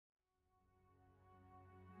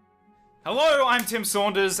Hello, I'm Tim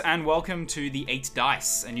Saunders, and welcome to The 8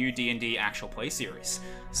 Dice, a new D&D actual play series.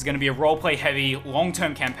 This is going to be a roleplay heavy,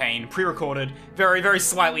 long-term campaign, pre-recorded, very, very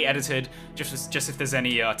slightly edited, just if there's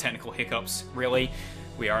any technical hiccups, really.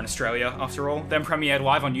 We are in Australia, after all. Then premiered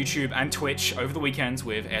live on YouTube and Twitch over the weekends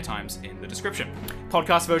with airtimes in the description.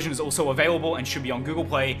 Podcast version is also available and should be on Google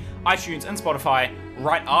Play, iTunes, and Spotify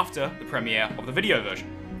right after the premiere of the video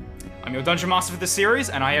version. I'm your Dungeon Master for this series,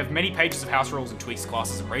 and I have many pages of house rules and tweaks,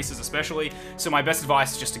 classes, and races especially, so my best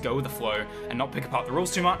advice is just to go with the flow and not pick apart the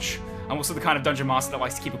rules too much. I'm also the kind of Dungeon Master that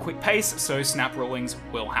likes to keep a quick pace, so snap rollings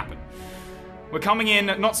will happen. We're coming in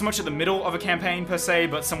not so much at the middle of a campaign per se,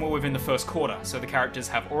 but somewhere within the first quarter, so the characters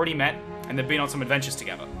have already met, and they've been on some adventures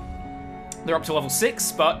together. They're up to level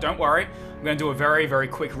 6, but don't worry, I'm going to do a very, very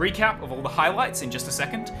quick recap of all the highlights in just a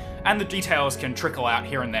second, and the details can trickle out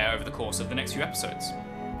here and there over the course of the next few episodes.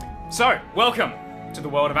 So, welcome to the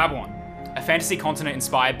world of Avalon, a fantasy continent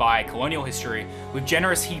inspired by colonial history with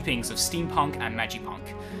generous heapings of steampunk and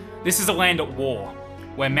magipunk. This is a land at war,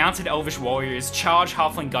 where mounted elvish warriors charge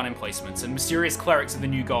halfling gun emplacements and mysterious clerics of the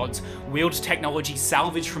new gods wield technology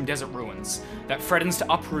salvaged from desert ruins that threatens to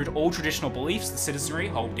uproot all traditional beliefs the citizenry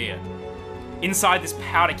hold dear. Inside this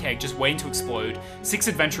powder keg just waiting to explode, 6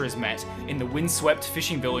 adventurers met in the windswept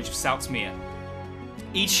fishing village of Saltzmere.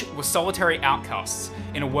 Each were solitary outcasts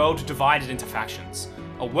in a world divided into factions.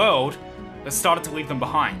 A world that started to leave them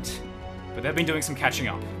behind, but they've been doing some catching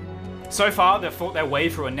up. So far, they've fought their way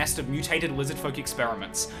through a nest of mutated lizardfolk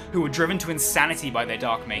experiments who were driven to insanity by their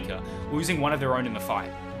dark maker, losing one of their own in the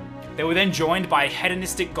fight. They were then joined by a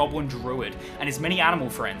hedonistic goblin druid and his many animal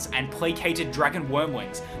friends and placated dragon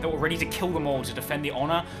wormlings that were ready to kill them all to defend the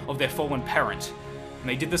honor of their fallen parent. And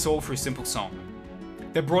they did this all through simple song.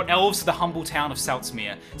 They brought elves to the humble town of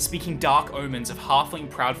Saltzmere, speaking dark omens of halfling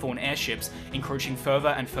proudthorn airships encroaching further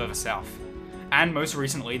and further south. And most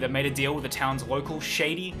recently, they made a deal with the town's local,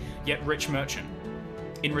 shady, yet rich merchant.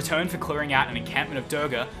 In return for clearing out an encampment of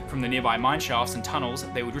Durga from the nearby mineshafts and tunnels,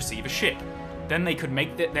 they would receive a ship. Then they could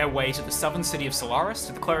make their way to the southern city of Solaris,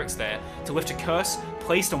 to the clerics there, to lift a curse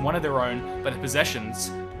placed on one of their own by the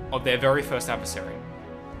possessions of their very first adversary.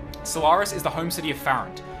 Solaris is the home city of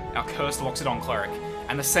Farrand, our cursed Loxodon cleric,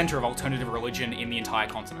 and the center of alternative religion in the entire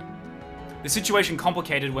continent. The situation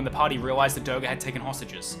complicated when the party realized that Durga had taken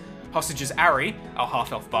hostages. Hostages Ari, our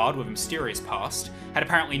half-elf bard with a mysterious past, had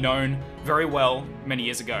apparently known very well many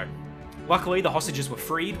years ago. Luckily, the hostages were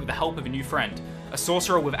freed with the help of a new friend, a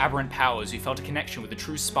sorcerer with aberrant powers who felt a connection with the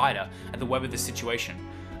true spider at the web of this situation,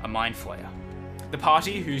 a mind flayer. The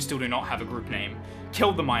party, who still do not have a group name,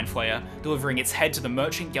 killed the mind flayer, delivering its head to the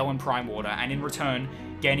merchant Gellin Primewater, and in return,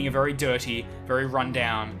 gaining a very dirty, very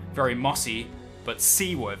run-down, very mossy, but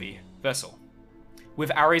seaworthy vessel.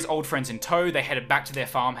 With Ari's old friends in tow, they headed back to their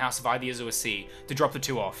farmhouse via the Azure Sea to drop the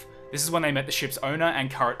two off. This is when they met the ship's owner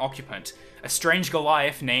and current occupant, a strange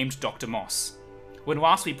Goliath named Dr. Moss. When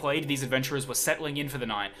last we played, these adventurers were settling in for the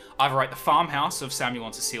night, either at the farmhouse of Samuel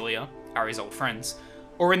and Cecilia, Ari's old friends,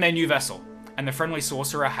 or in their new vessel, and the friendly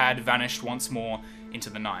sorcerer had vanished once more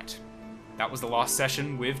into the night. That was the last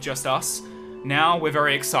session with just us. Now we're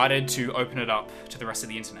very excited to open it up to the rest of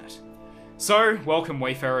the internet. So, welcome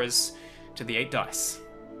Wayfarers to the 8 Dice.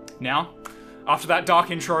 Now, after that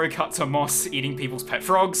dark intro, cut to Moss eating people's pet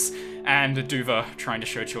frogs, and Duva trying to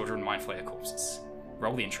show children Mind Flayer corpses.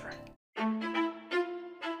 Roll the intro.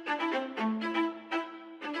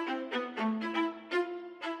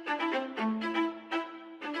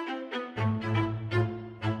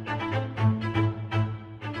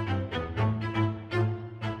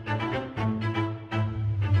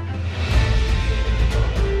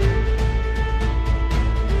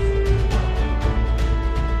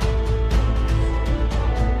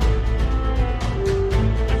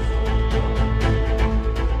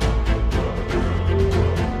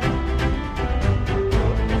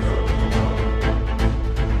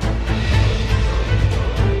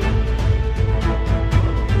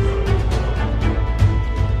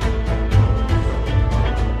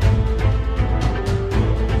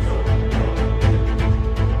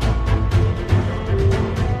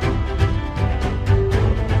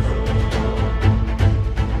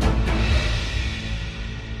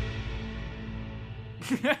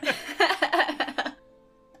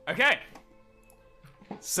 Okay.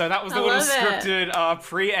 So that was the little scripted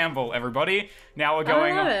preamble, everybody. Now we're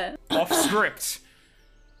going off script.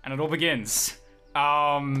 And it all begins.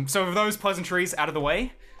 So with those pleasantries out of the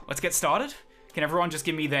way, let's get started. Can everyone just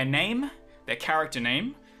give me their name, their character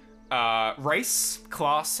name, race,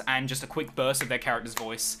 class, and just a quick burst of their character's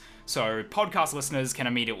voice, so podcast listeners can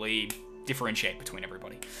immediately differentiate between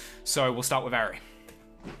everybody. So we'll start with Ari.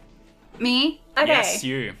 Me? Okay. Yes,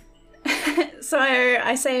 you. So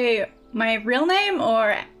I say my real name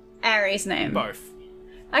or Ari's name? Both.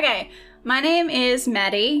 Okay, my name is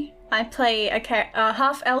Maddie. I play a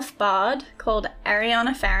half-elf bard called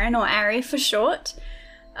Ariana Farron, or Ari for short.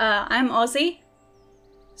 I'm Aussie,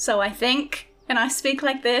 so I think, and I speak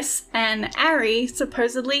like this, and Ari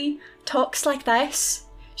supposedly talks like this.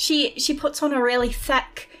 She puts on a really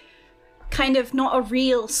thick, kind of not a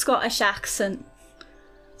real Scottish accent.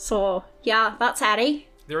 So, yeah, that's Ari.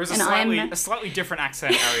 There is a slightly different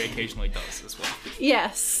accent Ari occasionally does as well.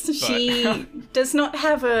 Yes, she does not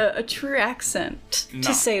have a true accent, No.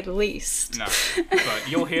 to say the least. No, but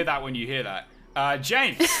you'll hear that when you hear that.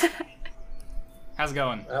 James, how's it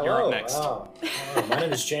going? Hello. You're up next. My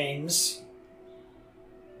name is James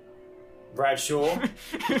Bradshaw.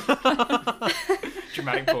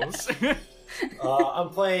 Dramatic pause. I'm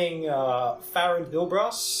playing Farron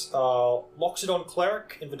Bilbras, Loxodon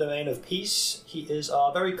cleric in the domain of peace. He is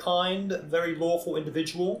a very kind, very lawful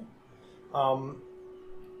individual.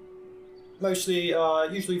 Usually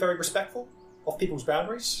very respectful of people's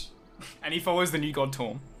boundaries. And he follows the new god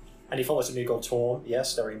Torm. And he follows the new god Torm.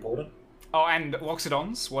 Yes, very important. Oh, and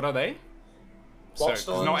Loxodons, what are they? Because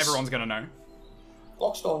not everyone's gonna know.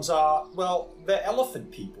 Loxodons are, well, they're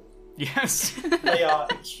elephant people. Yes. They are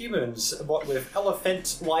humans, but with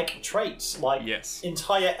elephant-like traits, like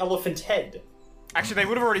entire elephant head. Actually, they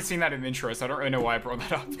would have already seen that in the intro, so I don't really know why I brought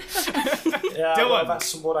that up. Yeah, Dylan. well,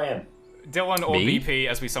 that's what I am. Dylan, or Me? BP,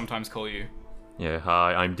 as we sometimes call you. Yeah,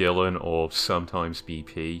 hi, I'm Dylan, or sometimes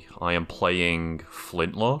BP. I am playing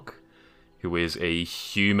Flintlock, who is a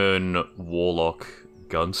human warlock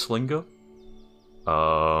gunslinger.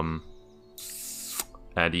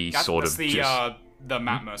 And he That's the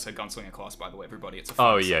Matt Mercer gunslinger class, by the way, everybody. It's a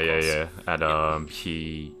Oh fantasy yeah. class. And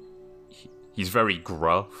he's very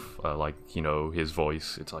gruff, like, you know, his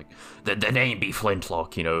voice. It's like the name be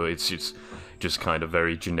Flintlock, you know. It's just kind of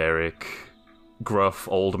very generic, gruff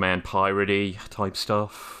old man piratey type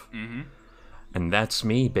stuff. Mm-hmm. And that's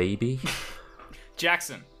me, baby.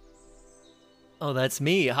 Jackson. Oh, that's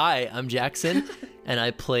me. Hi, I'm Jackson, and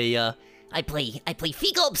I play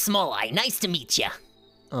Figo Small Eye. Nice to meet ya.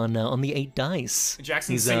 on the 8 dice.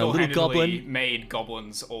 Jackson He's a little single-handedly goblin. made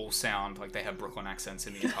goblins all sound like they have Brooklyn accents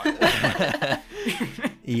in the entire world.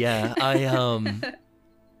 Yeah,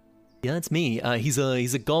 yeah, that's me. He's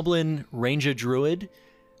a goblin ranger druid.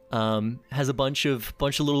 Has a bunch of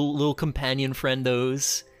little companion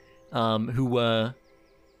friendos, who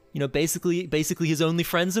basically his only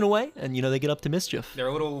friends in a way, and they get up to mischief. They're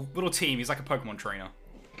a little team. He's like a Pokemon trainer.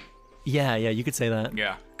 Yeah, you could say that.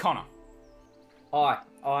 Yeah. Connor. Hi,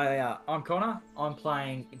 I'm Connor. I'm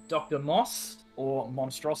playing Dr. Moss, or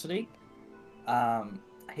Monstrosity.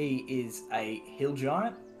 He is a hill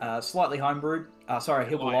giant, slightly homebrewed.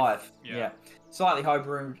 Hill Goliath. Yeah. Slightly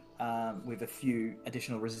homebrewed, with a few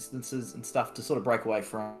additional resistances and stuff to sort of break away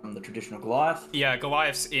from the traditional Goliath. Yeah,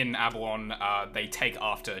 Goliaths in Avalon, they take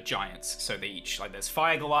after giants. So they each, there's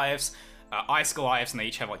fire Goliaths, ice Goliaths, and they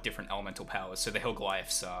each have, different elemental powers. So the hill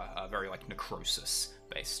Goliaths are very, necrosis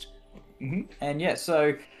based. Mm-hmm. And yeah,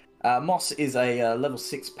 so Moss is a level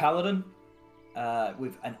 6 paladin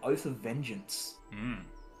with an Oath of Vengeance. And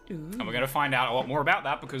we're going to find out a lot more about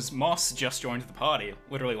that because Moss just joined the party,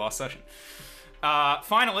 literally last session.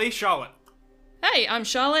 Finally, Charlotte. Hey, I'm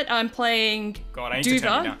Charlotte. I'm playing God, I need to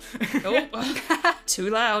turn you down. Oh, too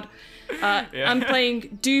loud. I'm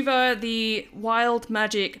playing Duva, the wild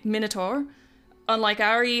magic minotaur. Unlike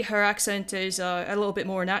Ari, her accent is a little bit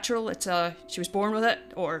more natural. It's she was born with it,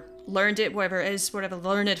 or learned it, whatever it is, whatever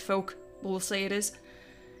learned folk will say it is.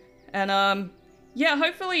 And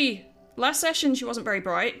hopefully last session she wasn't very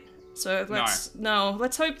bright, so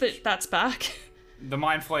let's hope that that's back. The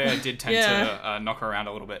Mind Flayer did tend to knock her around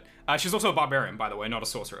a little bit. She's also a barbarian, by the way, not a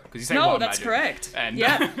sorcerer. Because you say wild that's magic. correct. And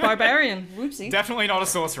Barbarian. Whoopsie. Definitely not a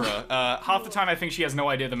sorcerer. Half the time I think she has no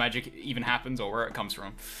idea the magic even happens or where it comes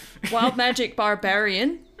from. Wild magic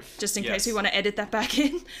barbarian, just in case we want to edit that back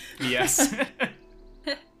in. Yes.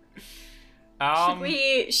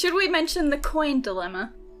 Should we mention the coin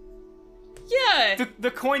dilemma? Yeah.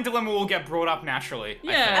 The coin dilemma will get brought up naturally.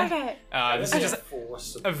 Yeah. Okay. This is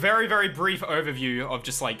just a very, very brief overview of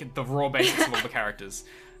just the raw basics of all the characters.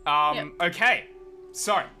 Okay,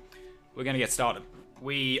 so we're gonna get started.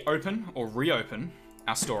 We open or reopen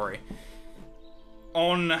our story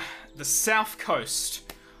on the south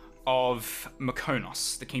coast of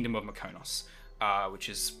Mykonos, the kingdom of Mykonos, which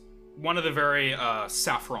is one of the very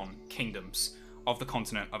saffron kingdoms of the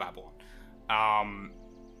continent of Avalon.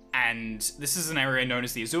 And this is an area known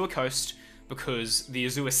as the Azure Coast because the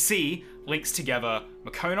Azure Sea links together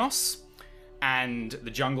Mykonos and the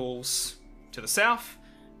jungles to the south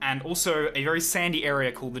and also a very sandy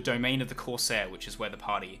area called the Domain of the Corsair, which is where the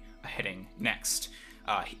party are heading next.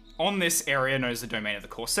 On this area, known as the Domain of the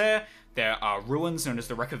Corsair, there are ruins known as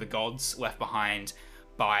the Wreck of the Gods left behind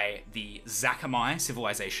by the Zakamai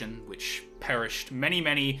civilization, which perished many,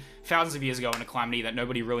 many thousands of years ago in a calamity that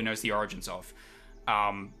nobody really knows the origins of.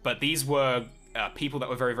 But these were people that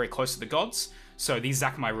were very, very close to the gods, so these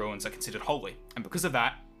Zakamai ruins are considered holy. And because of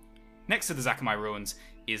that, next to the Zakamai ruins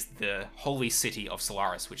is the holy city of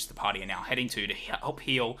Solaris, which the party are now heading to help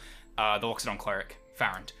heal the Loxodon cleric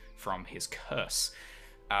Farrand from his curse.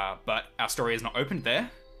 But our story is not opened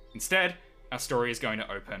there. Instead, our story is going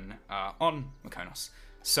to open on Mykonos.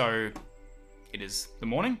 So it is the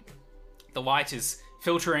morning. The light is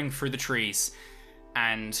filtering through the trees,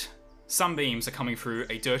 and sunbeams are coming through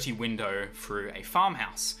a dirty window through a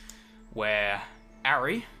farmhouse where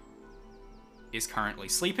Ari is currently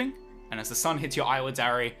sleeping. And as the sun hits your eyelids,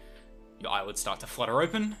 Ari, your eyelids start to flutter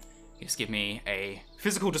open. You just give me a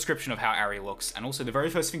physical description of how Ari looks, and also the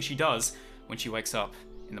very first thing she does when she wakes up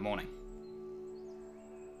in the morning.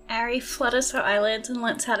 Ari flutters her eyelids and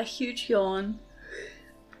lets out a huge yawn.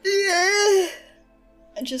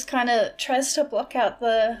 And just kind of tries to block out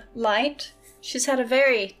the light. She's had a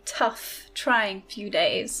very tough, trying few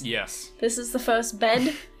days. Yes. This is the first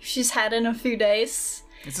bed she's had in a few days.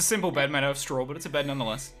 It's a simple bed made out of straw, but it's a bed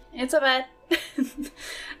nonetheless. It's a bed.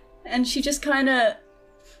 And she just kind of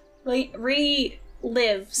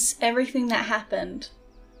relives everything that happened.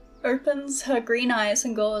 Opens her green eyes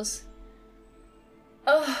and goes,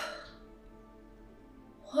 "Oh,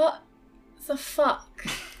 what the fuck?"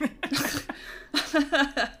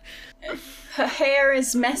 Her hair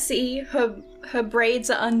is messy, her braids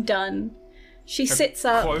are undone. She sits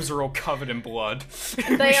up. Clothes are all covered in blood.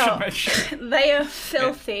 They are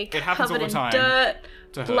filthy, it happens covered all the time in dirt,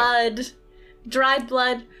 to her. blood, dried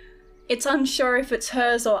blood. It's unsure if it's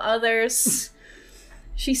hers or others.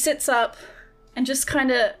 She sits up and just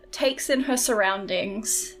kind of takes in her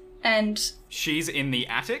surroundings. And she's in the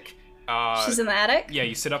attic. She's in the attic? Yeah,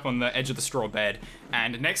 you sit up on the edge of the straw bed,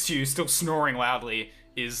 and next to you, still snoring loudly,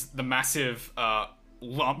 is the massive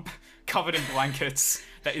lump covered in blankets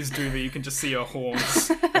that is Duva. You can just see her horns,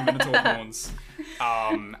 her minotaur horns.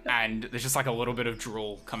 And there's just like a little bit of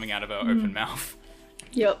drool coming out of her open mouth.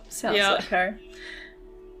 Yep, sounds like her.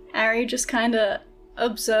 Ari just kind of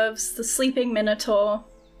observes the sleeping minotaur,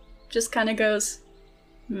 just kind of goes,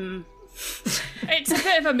 It's a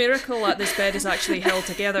bit of a miracle that this bed is actually held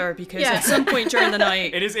together, because at some point during the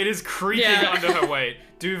night... It is creaking under her weight.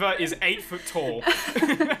 Duva is 8 foot tall.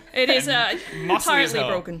 It is partly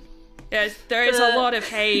broken. Yeah, there is a lot of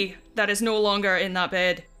hay that is no longer in that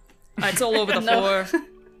bed. It's all over the floor.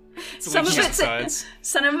 Some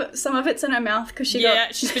of it's in her mouth because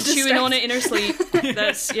she's been chewing on it in her sleep.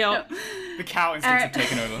 That's The cow instincts have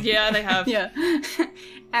taken over. Yeah, they have. Yeah.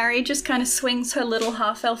 Ari just kind of swings her little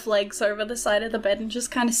half-elf legs over the side of the bed and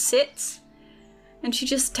just kind of sits. And she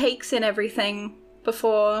just takes in everything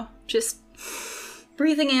before just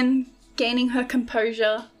breathing in, gaining her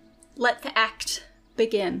composure. Let the act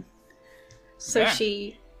begin. So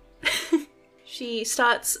she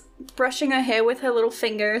starts brushing her hair with her little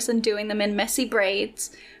fingers and doing them in messy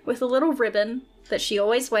braids with a little ribbon that she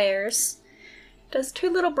always wears. Does 2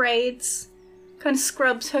 little braids, kind of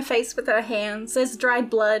scrubs her face with her hands. There's dried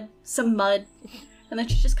blood, some mud, and then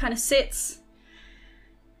she just kind of sits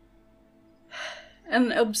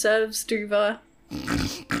and observes Duva.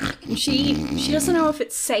 She doesn't know if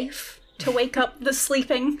it's safe to wake up the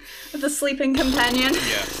sleeping companion.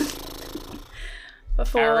 Yes.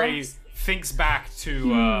 Before Ari thinks back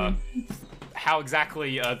to how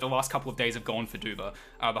exactly the last couple of days have gone for Duva.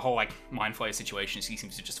 The whole mind flayer situation. She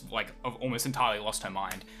seems to just have almost entirely lost her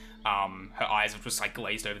mind. Her eyes have just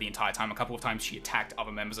glazed over the entire time. A couple of times she attacked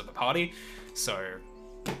other members of the party. So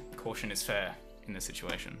caution is fair in this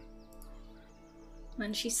situation.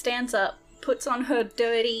 Then she stands up, puts on her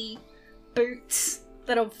dirty boots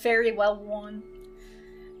that are very well worn,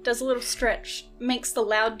 does a little stretch, makes the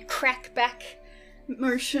loud crack back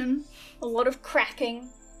motion, a lot of cracking,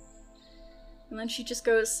 and then she just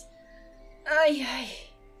goes, "Ay,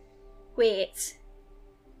 wait,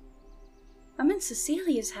 I'm in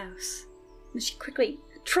Cecilia's house." And she quickly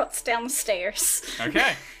trots down the stairs.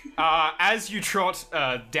 Okay. As you trot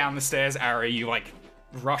down the stairs, Ari, you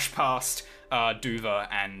rush past Duva,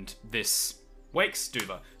 and this wakes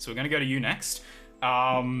Duva. So we're going to go to you next.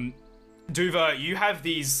 Duva, you have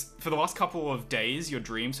these, for the last couple of days, your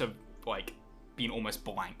dreams have been almost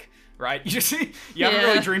blank, right? You haven't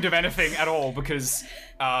really dreamed of anything at all, because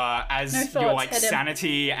as your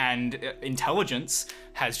sanity and intelligence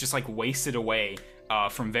has just wasted away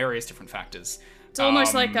from various different factors. It's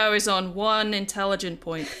almost like I was on one intelligent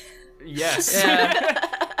point. Yes.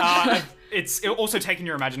 Yeah. It's also taking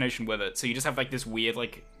your imagination with it, so you just have like this weird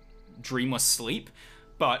like dreamless sleep.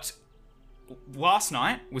 But last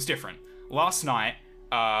night was different. Last night,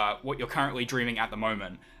 what you're currently dreaming at the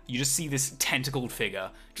moment, you just see this tentacled figure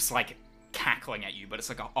just like cackling at you, but it's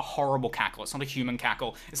like a horrible cackle. It's not a human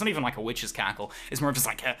cackle. It's not even like a witch's cackle. It's more of just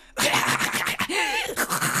like a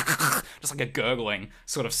just like a gurgling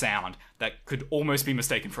sort of sound that could almost be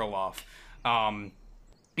mistaken for a laugh.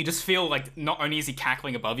 You just feel like not only is he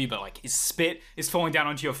cackling above you, but like his spit is falling down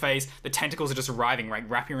onto your face. The tentacles are just arriving, like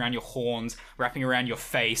wrapping around your horns, wrapping around your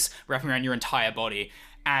face, wrapping around your entire body.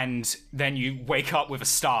 And then you wake up with a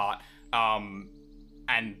start, and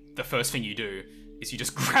the first thing you do is you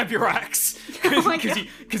just grab your axe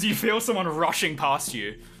because you feel someone rushing past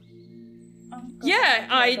you. Yeah,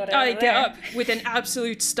 I get up with an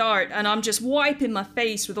absolute start, and I'm just wiping my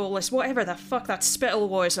face with all this, whatever the fuck that spittle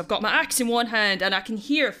was. I've got my axe in one hand, and I can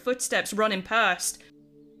hear footsteps running past.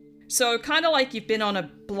 So kind of like you've been on a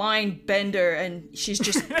blind bender, and she's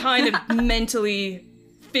just kind of mentally,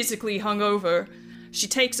 physically hungover. She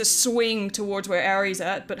takes a swing towards where Ari's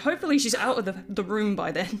at, but hopefully she's out of the room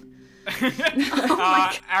by then.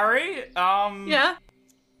 Ari, Yeah?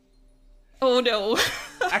 Oh no.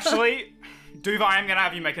 actually, Duva, I'm gonna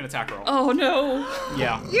have you make an attack roll. Oh no.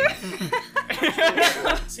 Yeah.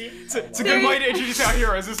 It's a good way to introduce our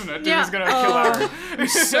heroes, isn't it? Yeah. Duva's gonna kill Ari. I'm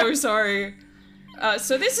so sorry.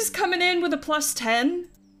 So this is coming in with a +10.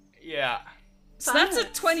 Yeah. So that's a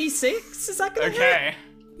 26. Is that gonna hit? Okay.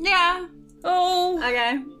 Yeah. Oh.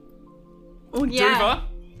 Okay. Oh, yeah. Duva,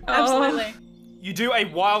 Absolutely. you do a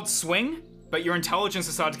wild swing, but your intelligence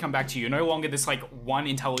has started to come back to you. You're no longer this like one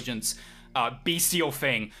intelligence bestial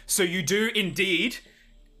thing. So you do indeed,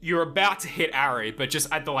 you're about to hit Ari, but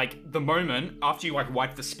just at the moment after you like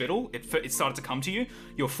wiped the spittle, it started to come to you.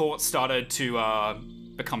 Your thoughts started to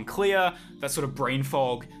become clear. That sort of brain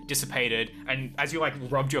fog dissipated, and as you like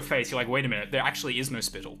rubbed your face, you're like, wait a minute, there actually is no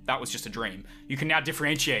spittle. That was just a dream. You can now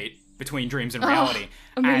differentiate between dreams and reality.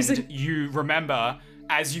 Amazing. And you remember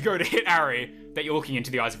as you go to hit Ari that you're looking into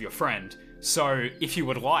the eyes of your friend. So if you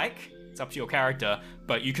would like, it's up to your character,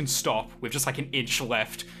 but you can stop with just like an inch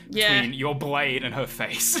left between your blade and her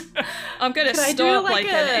face. I'm gonna Could I do, stop like,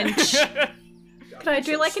 like a- an inch. Could I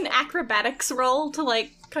do like an acrobatics roll to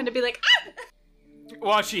like kind of be like, ah!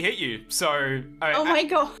 Well, she hit you, so Oh my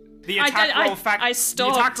god. the I attack did- roll I the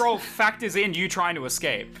stopped. attack roll factors in you trying to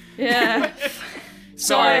escape. Yeah.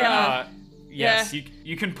 So I, yes,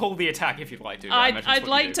 you can pull the attack if you'd like to. I'd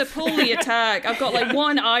like to pull the attack. I've got like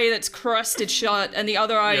one eye that's crusted shut, and the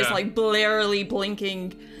other eye is Yeah. like blearily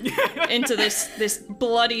blinking into this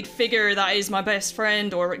bloodied figure that is my best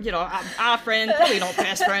friend, or our friend, probably not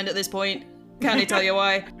best friend at this point. Can't tell you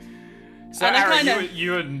why. So and I Aaron, kinda-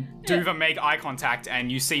 you and Duva make eye contact,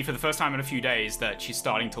 and you see for the first time in a few days that she's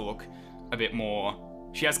starting to look a bit more.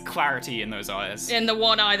 She has clarity in those eyes. In the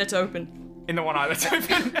one eye that's open. In the one eye that's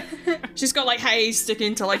open. She's got like haze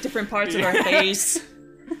sticking to like different parts of her face.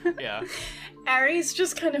 Yeah. Ari's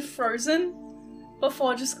just kind of frozen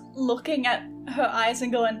before just looking at her eyes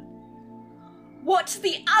and going, what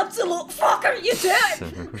the absolute fuck are you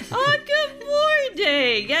doing? Oh, good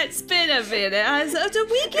morning! It's been a minute. Did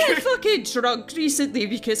we get fucking drunk recently?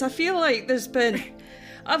 Because I feel like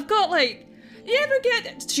I've got like... You ever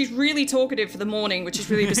get... She's really talkative for the morning, which is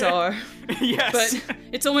really bizarre. Yes. But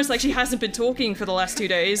it's almost like she hasn't been talking for the last 2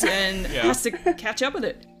 days and has to catch up with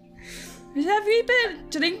it. Have you been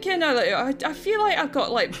drinking? I feel like I've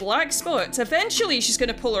got like black spots. Eventually she's going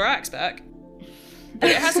to pull her axe back.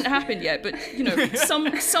 It hasn't happened yet, but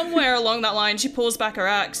somewhere along that line she pulls back her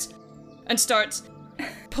axe and starts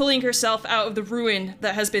pulling herself out of the ruin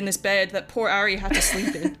that has been this bed that poor Ari had to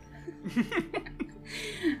sleep in.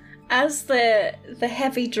 As the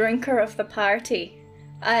heavy drinker of the party,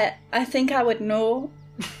 I think I would know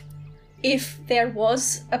if there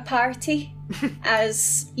was a party,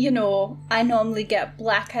 as, I normally get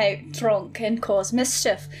blackout drunk and cause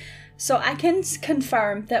mischief. So I can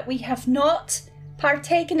confirm that we have not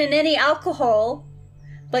partaken in any alcohol,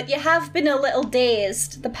 but you have been a little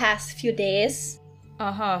dazed the past few days.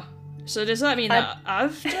 Uh-huh. So does that mean that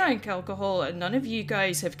I've drank alcohol and none of you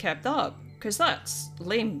guys have kept up? Because that's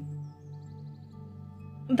lame.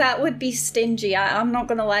 That would be stingy. I'm not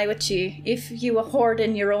gonna lie with you. If you were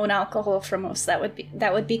hoarding your own alcohol from us, that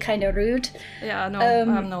would be kind of rude. Yeah, no,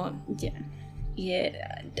 I'm not.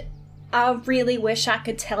 Yeah. I really wish I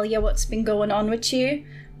could tell you what's been going on with you,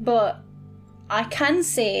 but I can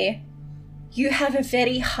say you have a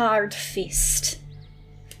very hard fist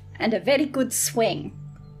and a very good swing.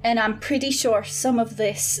 and I'm pretty sure some of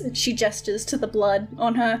this, she gestures to the blood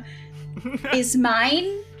on her, is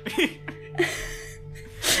mine.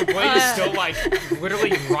 The blade is still, like,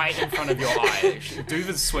 literally right in front of your eye.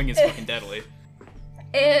 Duva's swing is fucking deadly.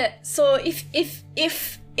 So if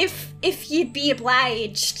you'd be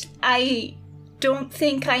obliged, I don't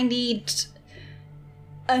think I need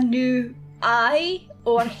a new eye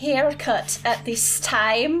or haircut at this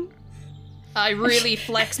time. I really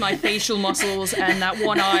flex my facial muscles, and that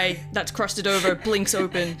one eye that's crusted over blinks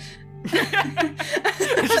open.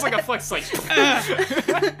 It's just like a flex, like...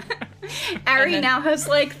 Ari now has,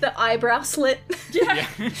 like, the eyebrow slit. Yeah.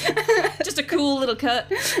 Just a cool little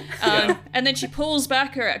cut. And then she pulls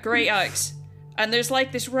back her great axe, and there's,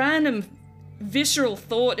 like, this random visceral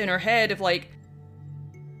thought in her head of, like,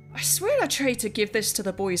 I swear I tried to give this to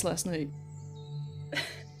the boys last night.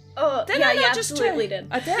 Oh, Did yeah, I you not just absolutely try?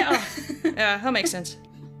 did. I did? Oh. Yeah, that makes sense.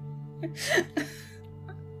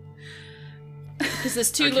 Because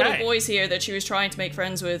there's two little boys here that she was trying to make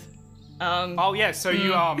friends with. Oh yeah, so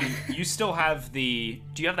you still have the...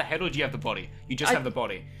 Do you have the head or do you have the body? You just have the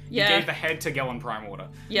body. Yeah. You gave the head to Gellon Primewater.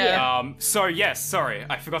 Yeah. So yes, sorry,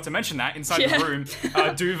 I forgot to mention that. Inside the room,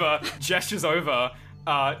 Duva gestures over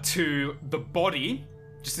to the body,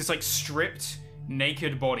 just this like stripped,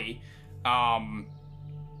 naked body,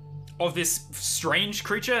 of this strange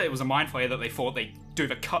creature. It was a mind flayer that they thought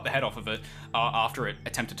Duva cut the head off of it after it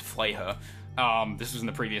attempted to flay her. This was in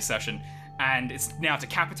the previous session. And it's now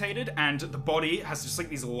decapitated, and the body has just like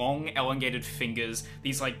these long, elongated fingers.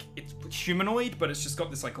 These like, it's humanoid, but it's just got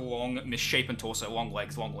this like long, misshapen torso, long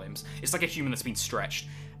legs, long limbs. It's like a human that's been stretched.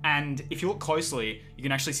 And if you look closely, you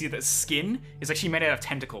can actually see that skin is actually made out of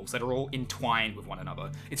tentacles that are all entwined with one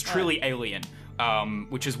another. It's truly alien,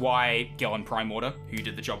 which is why Gellon Primewater, who you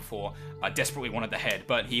did the job for, desperately wanted the head,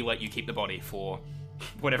 but he let you keep the body for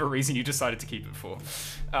whatever reason you decided to keep it for.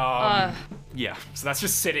 Yeah, so that's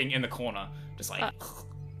just sitting in the corner, just like...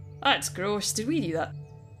 That's gross. Did we do that?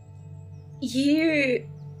 You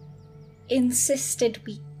insisted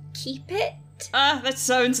we keep it? That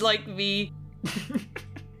sounds like me.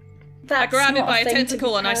 That's I grab it not by a thing to be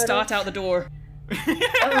tentacle and I proud start of. out the door.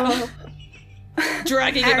 Oh.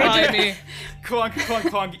 Dragging it behind me. Clunk, clunk,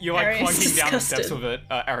 clunk. You're like Ari's clunking down the steps disgusted. of it.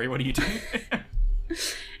 Ari, what do you do?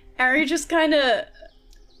 Ari just kind of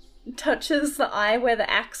touches the eye where the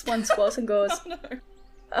axe once was and goes, Oh no.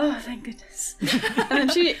 oh, thank goodness. And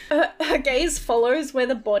then her gaze follows where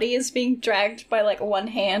the body is being dragged by like one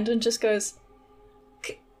hand and just goes,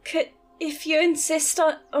 if you insist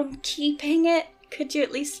on keeping it, could you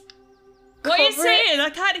at least What are you cover it? saying? I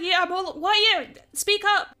can't hear. What are you? Speak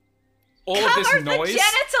up. All of this Cover noise... the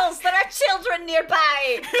genitals! There are children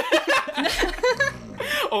nearby!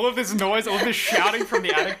 all of this noise, all of this shouting from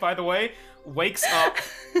the attic, by the way, wakes up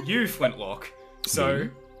you, Flintlock. So,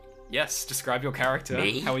 yes, describe your character,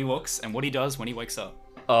 Me? how he looks, and what he does when he wakes up.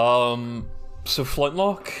 So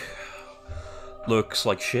Flintlock looks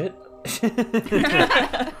like shit.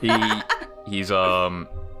 He's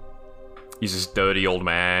this dirty old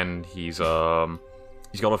man. He's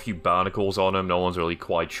got a few barnacles on him. No one's really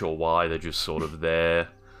quite sure why. They're just sort of there.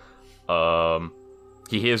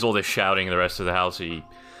 He hears all this shouting in the rest of the house. He,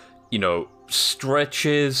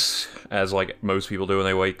 stretches, as like most people do when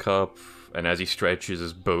they wake up. And as he stretches,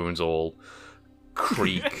 his bones all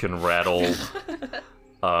creak and rattle.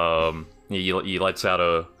 He lets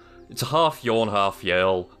out it's a half yawn, half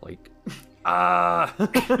yell, like, ah!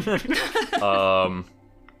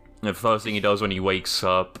 The first thing he does when he wakes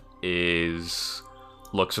up is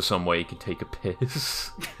looks for some way he can take a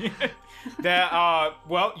piss. You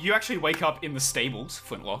actually wake up in the stables,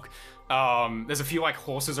 Flintlock. There's a few like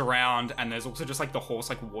horses around, and there's also just like the horse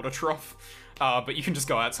like water trough. But you can just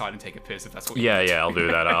go outside and take a piss if that's what you want. Yeah, I'll do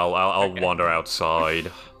that. I'll wander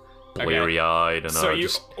outside, bleary-eyed, and so you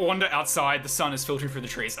just wander outside. The sun is filtering through the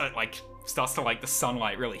trees. Starts to the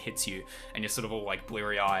sunlight really hits you, and you're sort of all like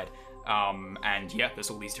bleary-eyed. And yeah,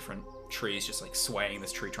 there's all these different trees just like swaying.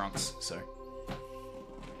 There's tree trunks. So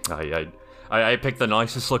I picked the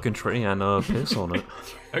nicest looking tree and piss on it.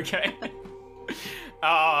 okay.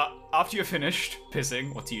 After you're finished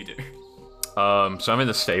pissing, what do you do? So I'm in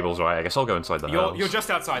the stables, right? I guess I'll go inside the house. You're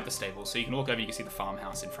just outside the stables, so you can look over. You can see the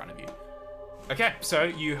farmhouse in front of you. Okay, so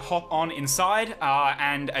you hop on inside,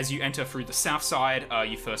 and as you enter through the south side,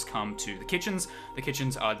 you first come to the kitchens. The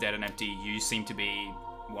kitchens are dead and empty. You seem to be,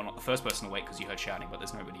 well, not the first person to wake because you heard shouting, but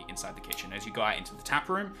there's nobody inside the kitchen. As you go out into the tap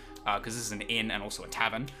room, because this is an inn and also a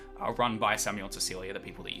tavern, run by Samuel and Cecilia, the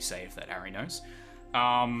people that you saved that Ari knows.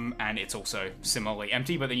 And it's also similarly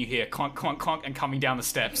empty, but then you hear clunk, clunk, clunk, and coming down the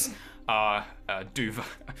steps Duva.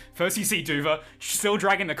 First you see Duva, still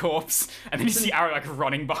dragging the corpse, and then you see Ari like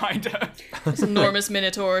running behind her. This enormous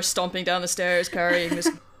minotaur stomping down the stairs, carrying this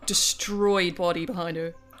destroyed body behind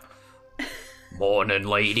her. Morning,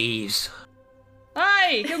 ladies.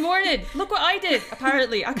 Hi, good morning. Look what I did.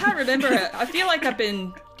 Apparently, I can't remember it. I feel like I've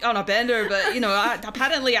been on a bender, but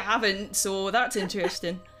apparently I haven't. So that's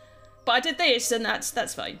interesting. But I did this, and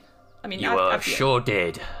that's fine. I mean, You sure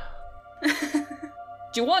did.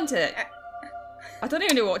 Do you want it? I don't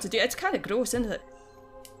even know what to do. It's kind of gross, isn't it?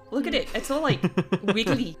 Look at it. It's all like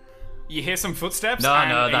wiggly. You hear some footsteps. No, and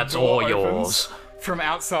no, a that's door all yours. opens. From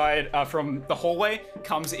outside, from the hallway,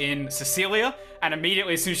 comes in Cecilia, and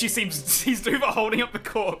immediately, as soon as she sees Duva holding up the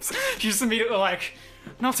corpse, she's just immediately like,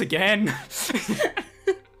 not again.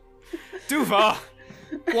 Duva!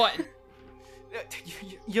 What?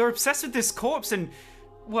 You're obsessed with this corpse, and,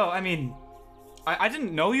 well, I mean, I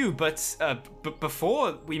didn't know you, but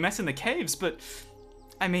before we met in the caves, but,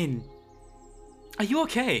 I mean, are you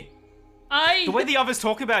okay? The way the others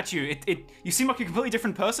talk about you, you seem like a completely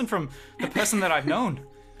different person from the person that I've known.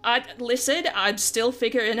 Listen, I'm still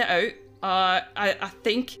figuring it out. I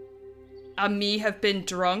think I may have been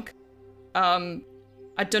drunk. I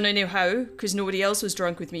don't know how, because nobody else was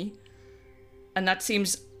drunk with me. And that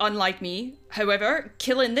seems unlike me. However,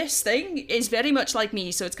 killing this thing is very much like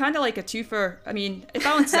me, so it's kind of like a twofer. I mean, it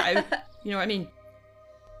balances it out. You know what I mean?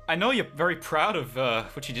 I know you're very proud of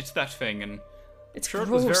what you did to that thing, and it's sure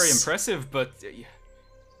gross. It was very impressive, but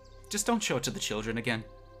just don't show it to the children again.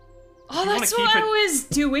 Oh, that's what I was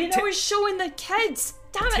doing. I was showing the kids.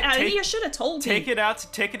 Damn it, Ari, you should have told me. Take it out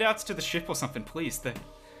to the ship or something, please. They've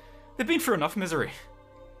been through enough misery.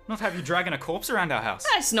 Not have you dragging a corpse around our house.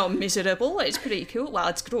 That's not miserable. It's pretty cool. Well,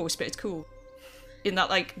 it's gross, but it's cool. In that,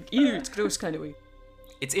 like, ew, it's gross kind of way.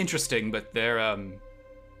 It's interesting, but they're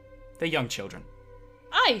young children.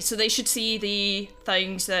 Aye, so they should see the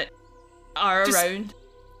things that are around.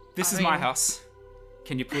 This is my house.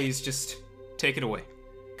 Can you please just take it away?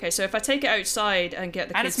 Okay, so if I take it outside and get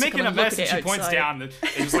the and kids it's to come making a and look mess, at and it she outside. points down that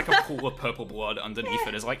there's like a pool of purple blood underneath it.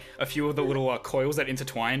 There's like a few of the little coils that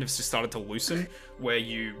intertwined have just started to loosen where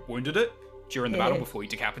you wounded it during the battle before you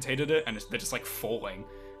decapitated it, and they're just like falling.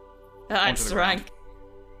 That's rank.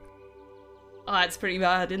 It's pretty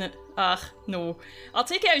bad, isn't it? No. I'll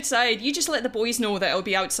take it outside. You just let the boys know that it'll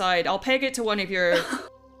be outside. I'll peg it to one of your,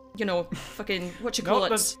 fucking, what you call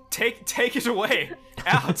it? Take it away.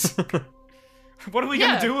 Out. What are we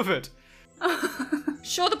gonna do with it?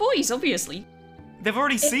 Show the boys, obviously. They've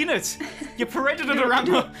already seen it. You paraded it around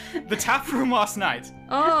the tap room last night.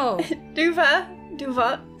 Oh. Duva.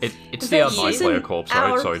 It's the Mind Flayer corpse,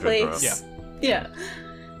 right? Sorry to interrupt. Yeah.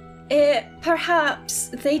 Perhaps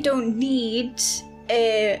they don't need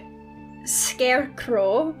a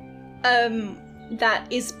scarecrow that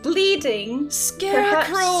is bleeding.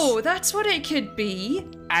 Scarecrow! That's what it could be.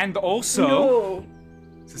 And also... No.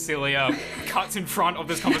 Cecilia cuts in front of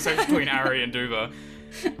this conversation between Ari and Duva.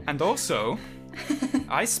 And also,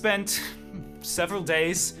 I spent several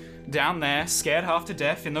days down there, scared half to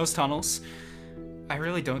death in those tunnels. I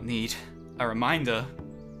really don't need a reminder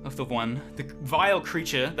of the vile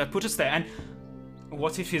creature that put us there. And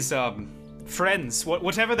what if his friends,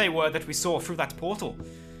 whatever they were that we saw through that portal,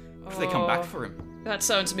 what if they come back for him? That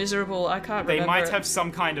sounds miserable. I can't remember. They might have some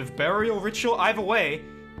kind of burial ritual. Either way,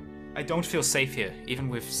 I don't feel safe here, even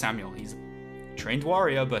with Samuel. He's a trained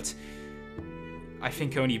warrior, but I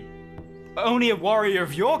think only a warrior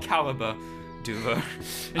of your caliber, Duva.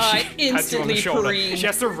 I instantly preen. She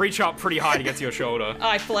has to reach up pretty high to get to your shoulder.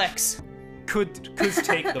 I flex. Could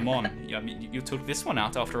take them on. I mean, you took this one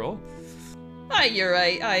out after all. Aye, you're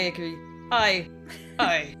right. I agree. Aye.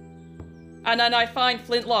 And then I find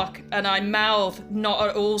Flintlock and I mouth, not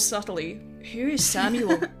at all subtly, "Who is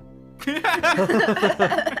Samuel?"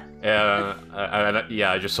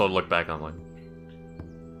 I just sort of look back and I'm like...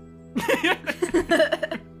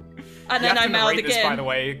 And then I mouth again. This, by the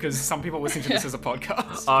way, because some people listen to this as a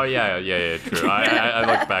podcast. Oh, yeah, true. I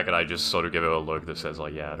look back and I just sort of give it a look that says,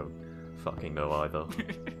 like, yeah, I don't fucking know either.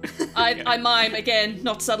 I mime again,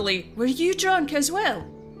 not subtly, "Were you drunk as well?"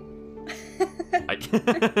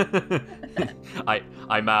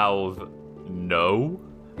 I mouth, "No."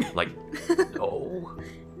 Like, no.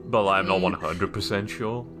 But I'm not 100%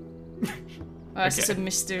 sure. That's just a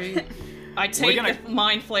mystery. I take the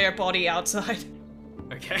Mind Flayer body outside.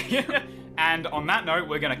 Okay. And on that note,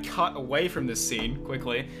 we're going to cut away from this scene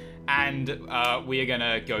quickly, and we are going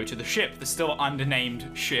to go to the ship, the still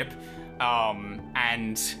undernamed ship,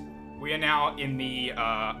 and we are now in the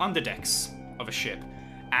underdecks of a ship.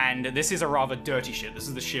 And this is a rather dirty ship. This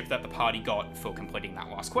is the ship that the party got for completing that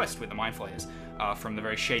last quest with the Mind Flayers from the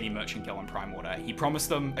very shady merchant Gellon Primewater. He promised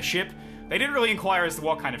them a ship. They didn't really inquire as to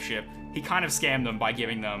what kind of ship. He kind of scammed them by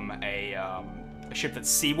giving them a ship that's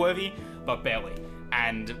seaworthy, but barely.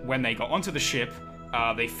 And when they got onto the ship,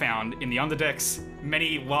 they found in the underdecks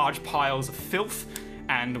many large piles of filth,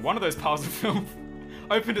 and one of those piles of filth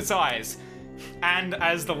opened its eyes. And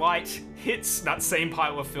as the light hits that same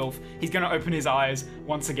pile of filth, he's going to open his eyes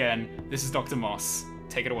once again. This is Dr. Moss.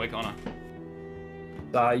 Take it away, Connor.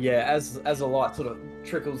 Yeah, as the light sort of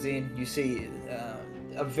trickles in, you see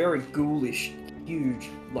a very ghoulish, huge,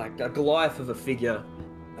 like a Goliath of a figure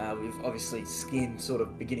with obviously skin sort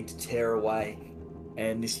of beginning to tear away.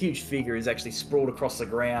 And this huge figure is actually sprawled across the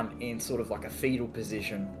ground in sort of like a fetal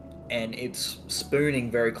position. And it's spooning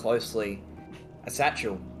very closely a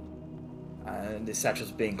satchel. And this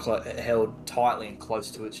satchel's being held tightly and close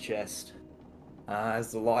to its chest.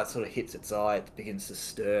 As the light sort of hits its eye, it begins to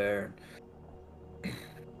stir.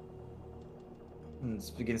 And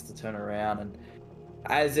it begins to turn around. And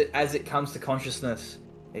as it comes to consciousness,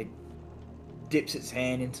 it dips its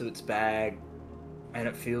hand into its bag. And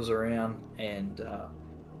it feels around, and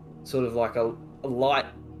sort of like a light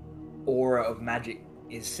aura of magic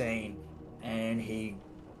is seen, and he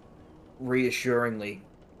reassuringly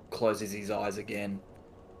closes his eyes again,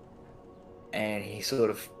 and he sort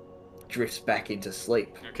of drifts back into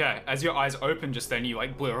sleep. Okay, as your eyes open just then, you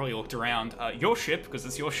like blurrily looked around. Your ship, because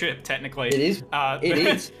it's your ship technically. It is. It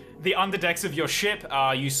is. The underdecks of your ship,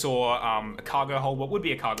 you saw a cargo hold. What would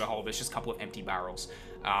be a cargo hold? It's just a couple of empty barrels,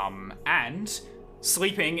 and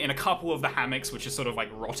sleeping in a couple of the hammocks, which is sort of like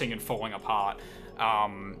rotting and falling apart.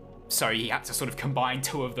 So he had to sort of combine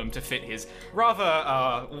two of them to fit his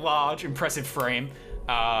rather large, impressive frame.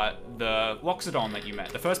 The Loxodon that you met,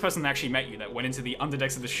 the first person that actually met you, that went into the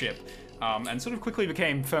underdecks of the ship, and sort of quickly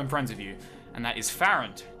became firm friends of you, and that is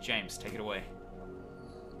Farrand. James, take it away.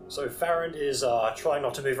 So Farrand is trying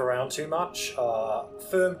not to move around too much,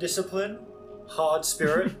 firm discipline, hard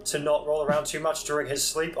spirit to not roll around too much during his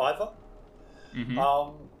sleep either. Mm-hmm.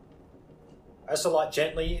 As the light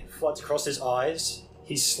gently floods across his eyes,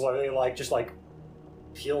 he slowly just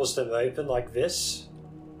peels them open like this.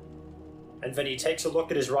 And then he takes a look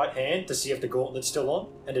at his right hand to see if the gauntlet's still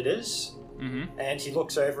on, and it is. Mm-hmm. And he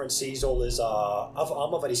looks over and sees all his other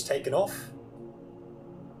armor that he's taken off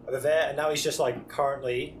over there, and now he's just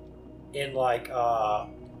currently in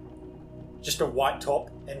just a white top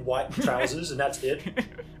and white trousers, and that's it.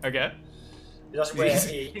 Okay. He doesn't wear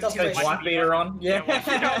He doesn't have a white beater on. Yeah.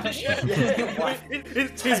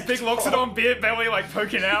 His big Loxodon beard belly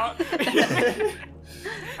poking out.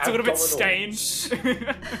 It's a little bit stained.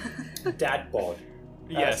 Dad bod.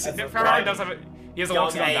 Yes, Farrand does have a. He has a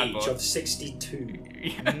Loxodon dad bod. Age of 62.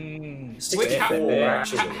 Yeah. 64,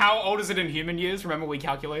 actually. How old is it in human years? Remember we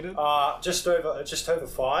calculated? Just over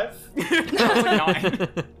 5. It's like 9.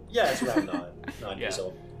 Yeah, it's around 9 years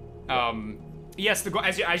old. Yes,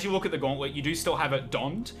 as you look at the gauntlet, you do still have it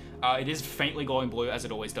donned. It is faintly glowing blue, as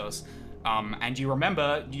it always does. And do you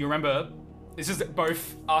remember, this is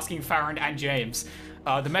both asking Farrand and James,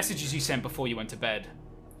 the messages you sent before you went to bed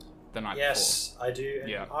the night before? Yes, I do.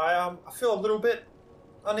 Yeah. I feel a little bit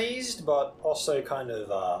uneased, but also kind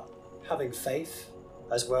of having faith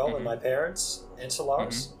as well in my parents and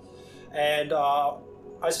Solaris. Mm-hmm. And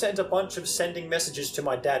I sent a bunch of sending messages to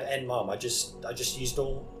my dad and mum. I just used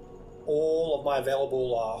all of my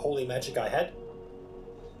available holy magic I had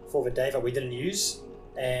for the day that we didn't use.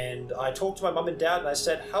 And I talked to my mum and dad and I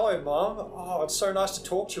said, "Hello, Mum. Oh, it's so nice to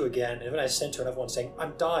talk to you again." And then I sent to another one saying,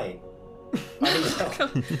 "I'm dying. I need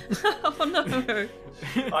help." Oh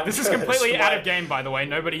no. This is completely out of game, by the way.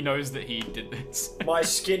 Nobody knows that he did this. My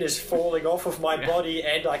skin is falling off of my body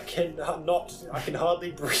and I can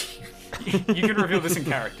hardly breathe. You can reveal this in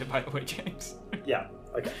character, by the way, James. Yeah.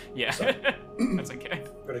 Okay. Yeah. So, that's okay.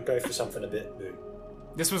 I'm gonna go for something a bit new.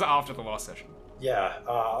 This was after the last session. Yeah,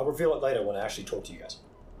 I'll reveal it later when I actually talk to you guys.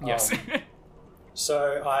 Yes.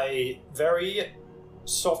 So I very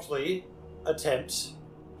softly attempt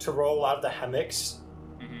to roll out of the hammocks,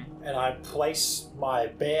 and I place my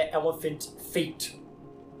bare elephant feet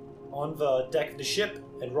on the deck of the ship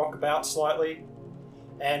and rock about slightly.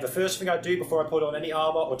 And the first thing I do before I put on any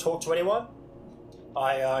armor or talk to anyone,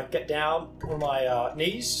 I get down on my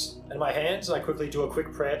knees and my hands, and I quickly do a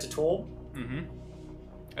quick prayer to Torm. Mm-hmm.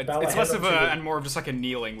 It's less of and more of just a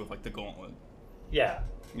kneeling with the gauntlet. Yeah.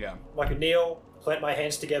 Yeah. A kneel, plant my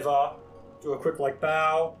hands together, do a quick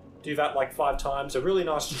bow, do that 5 times. A really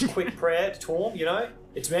nice, just quick prayer to Torm,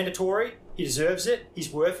 It's mandatory. He deserves it. He's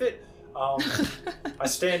worth it. I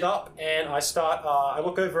stand up and I start. I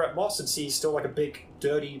look over at Moss and see he's still like a big,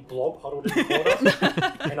 dirty blob huddled in the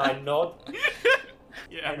corner, and I nod.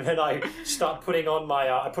 Yeah. And then I start putting on my.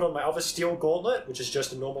 I put on my other steel gauntlet, which is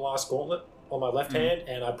just a normal ass gauntlet, on my left hand,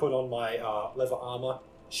 and I put on my leather armor,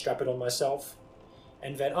 strap it on myself,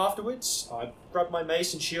 and then afterwards I grab my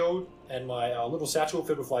mace and shield and my little satchel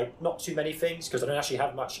filled with like not too many things because I don't actually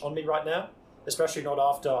have much on me right now, especially not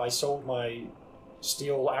after I sold my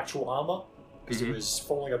steel actual armor because it was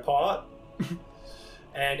falling apart.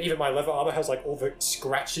 And even my leather armor has like all the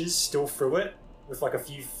scratches still through it with like a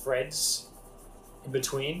few threads in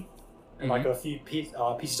between and like a few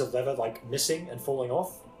pieces of leather like missing and falling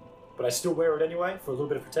off, but I still wear it anyway for a little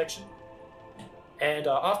bit of protection. And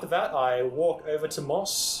after that I walk over to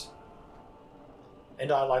Moss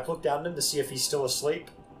and I like look down at him to see if he's still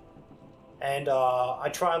asleep, and I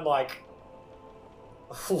try and like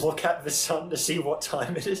look at the sun to see what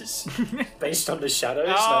time it is based on the shadows,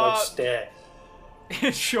 and I like stare.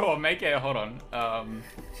 Sure, make a... Hold on.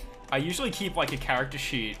 I usually keep, like, a character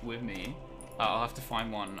sheet with me. I'll have to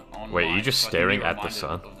find one online. Wait, are you just so I can staring be at the reminded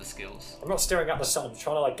sun? Of the skills. I'm not staring at the sun, I'm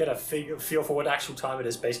trying to like get a feel for what actual time it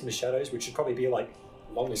is based on the shadows, which should probably be like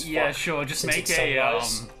long as fuck. Yeah, sure, just since make it's a,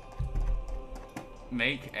 sunrise.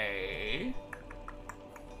 Make a...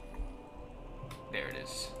 There it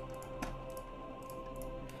is.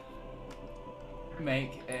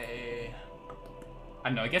 Make a... I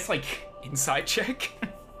don't know, I guess, like, insight check?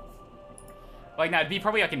 Like, no, it'd be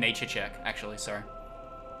probably like a nature check, actually, sorry.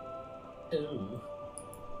 Ooh.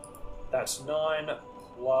 That's 9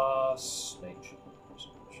 plus nature.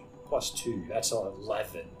 Plus 2, that's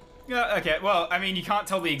 11. Yeah, okay, well, I mean, you can't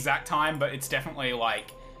tell the exact time, but it's definitely,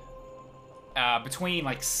 like, between,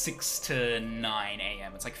 like, 6 to 9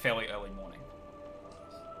 a.m. It's, like, fairly early morning.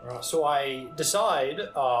 Right, so I decide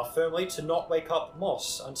firmly to not wake up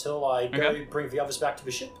Moss until I go bring the others back to the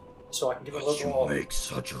ship, so I can give him a little more... make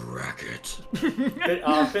such a racket.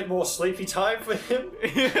 bit more sleepy time for him.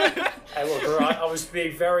 Hey, look, right, I was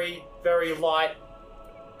being very, very light,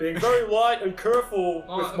 and careful with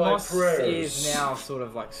my Moss prayers. is now sort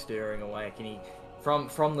of like stirring awake, and he, from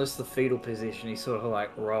the fetal position, he sort of like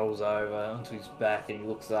rolls over onto his back and he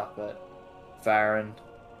looks up at Farron,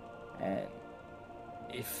 and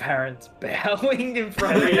if Farron's bowing in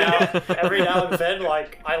front of him. Every now and then,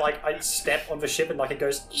 like I step on the ship and like it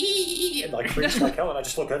goes ee and like creaks like hell, and I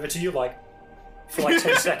just look over to you like for like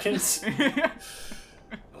 10 seconds.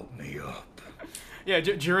 Help me up. Yeah,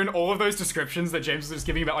 during all of those descriptions that James was just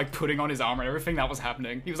giving about like putting on his armor and everything, that was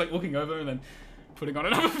happening. He was like looking over and then putting on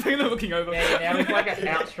another thing and then looking over. Yeah, now with like an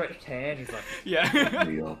outstretched hand, he's like, yeah. Help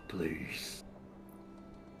me up, please.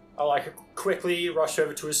 I like quickly rush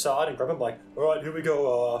over to his side and grab him like, alright, here we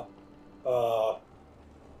go,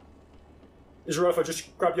 is it right if I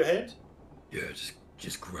just grab your hand? Yeah,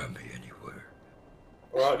 just grab me anywhere.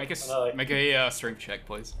 Alright. Make a strength check,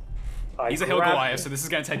 please. I He's a hill grab Goliath, him. so this is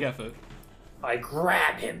gonna take effort. I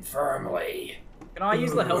grab him firmly. can I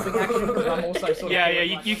use the helping action? Because I'm also sort of... Yeah,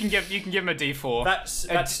 you can give him a D4.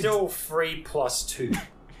 That's still 3 plus 2.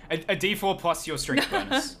 a D4 plus your strength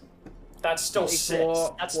bonus. That's still 6.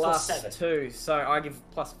 4 That's still plus 7. 2, so I give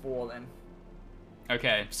plus 4 then.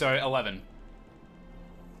 Okay, so 11.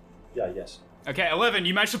 Yeah, yes. Okay, 11.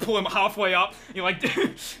 You managed to pull him halfway up. You're like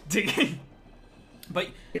digging, but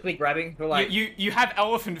Quickly grabbing, we're like... you have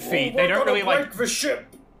elephant feet. We're They don't gonna really like. break the ship.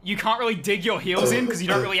 You can't really dig your heels in because you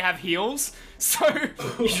don't really have heels. So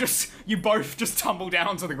you both just tumble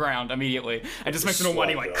down to the ground immediately, and just makes a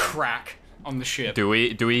normal like crack on the ship. Do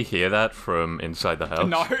we hear that from inside the house?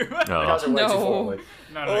 No. You guys are way too far No. away.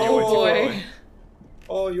 No, Oh, you're way too far away.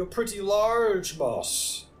 Oh, you're pretty large,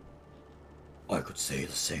 Moss. I could say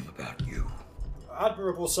the same about you.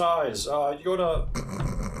 Admirable size. You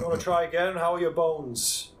wanna try again? How are your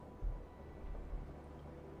bones?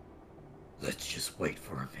 Let's just wait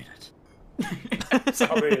for a minute.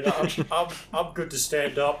 I mean, I'm good to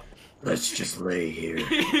stand up. Let's just lay here.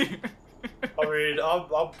 I mean,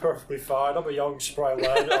 I'm perfectly fine. I'm a young, spry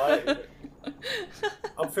lad.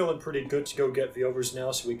 I'm feeling pretty good to go get the others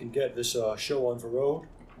now, so we can get this show on the road.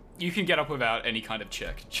 You can get up without any kind of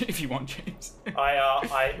check if you want, James.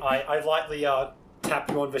 I lightly tap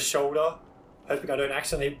you on the shoulder, hoping I don't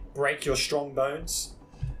accidentally break your strong bones.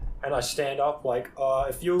 And I stand up like,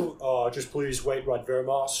 if you just please wait right there,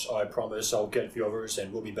 Moss. I promise I'll get the others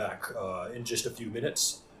and we'll be back in just a few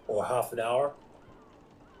minutes or half an hour.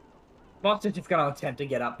 Moss is just going to attempt to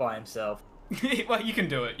get up by himself. Well, you can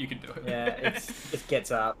do it. You can do it. Yeah, it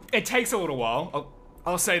gets up. It takes a little while.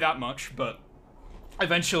 I'll say that much, but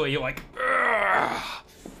eventually you're like, "Ugh."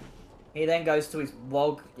 He then goes to his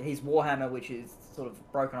warhammer, which is sort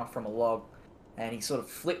of broken off from a log, and he sort of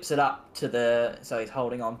flips it up to the, so he's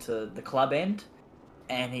holding on to the club end,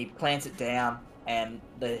 and he plants it down, and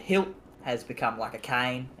the hilt has become like a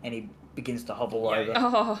cane, and he begins to hobble over.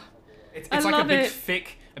 Oh, It's I like love a it.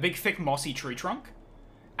 big thick mossy tree trunk,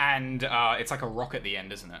 and it's like a rock at the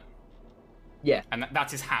end, isn't it? Yeah. And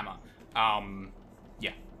that's his hammer.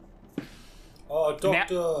 Yeah. Oh,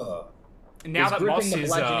 Doctor. Now He's that gripping Moss the is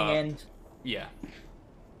bludgeoning end. yeah.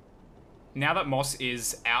 Now that Moss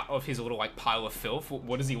is out of his little like pile of filth,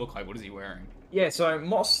 what does he look like? What is he wearing? Yeah, so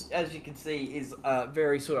Moss, as you can see, is a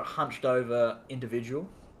very sort of hunched over individual.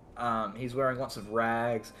 He's wearing lots of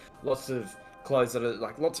rags, lots of clothes that are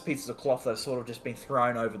like lots of pieces of cloth that have sort of just been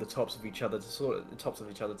thrown over the tops of each other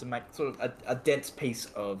to make sort of a dense piece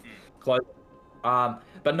of clothing.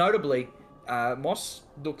 But notably, Moss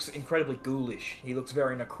looks incredibly ghoulish. He looks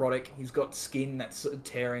very necrotic. He's got skin that's sort of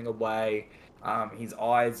tearing away. His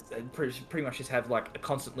eyes pretty much just have like a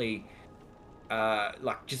constantly,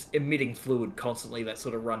 like just emitting fluid constantly that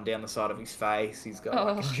sort of run down the side of his face. He's got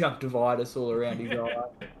like conjunctivitis all around his eye.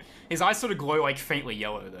 His eyes sort of glow like faintly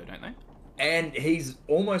yellow though, don't they? And he's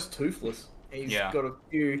almost toothless. He's Yeah. got a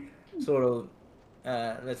few sort of,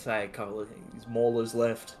 let's say a couple of his molars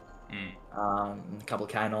left. A couple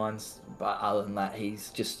of canines, but other than that,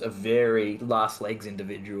 he's just a very last legs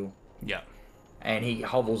individual. Yeah. And he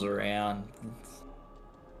hobbles around.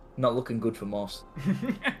 Not looking good for Moss.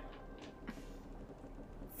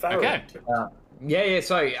 Okay. Yeah.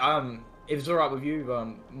 So, if it's all right with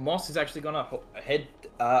you, Moss is actually gonna head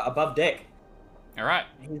above deck. All right.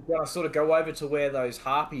 He's gonna sort of go over to where those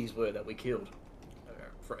harpies were that we killed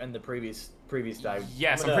in the previous day.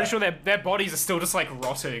 Yes, I'm pretty sure their bodies are still just like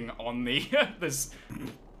rotting on the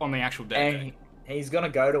on the actual deck. And he's gonna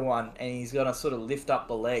go to one, and he's gonna sort of lift up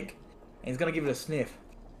the leg, and he's gonna give it a sniff,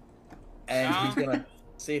 and he's gonna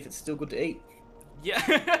see if it's still good to eat.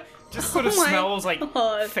 Yeah, just sort of my smells like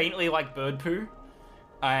God. faintly like bird poo,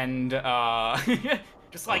 and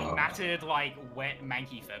just like matted, like wet,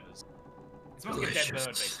 manky feathers. It smells like a dead bird,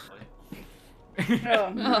 basically. Oh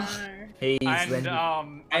no. He's And then,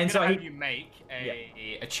 I'm and gonna so have he- you make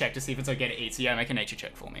a check to see if it's okay to eat. So yeah, make a nature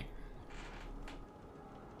check for me.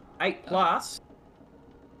 8 plus.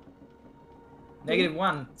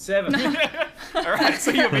 -1, 7. All right,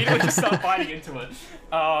 so you immediately just start biting into it.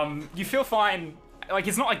 You feel fine. Like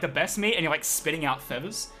it's not like the best meat, and you're like spitting out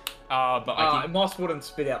feathers. But like Moss wouldn't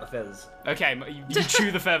spit out the feathers. okay, you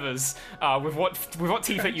chew the feathers with what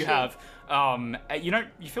teeth that you have.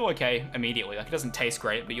 You feel okay immediately. Like it doesn't taste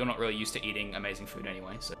great, but you're not really used to eating amazing food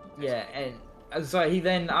anyway. So Yeah, and so he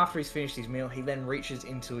then, after he's finished his meal, he then reaches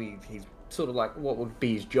into his sort of like what would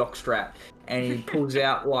be his jock strap, and he pulls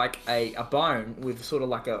out like a bone with sort of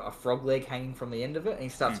like a frog leg hanging from the end of it, and he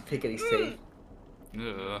starts to pick at his teeth.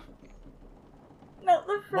 ugh. Not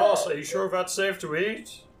the frog. Moss, are you sure that's safe to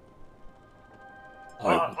eat?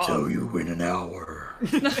 I will tell you in an hour.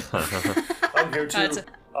 I'm here too. That's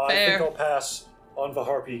I fair. think I'll pass on the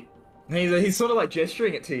harpy. And he's sort of like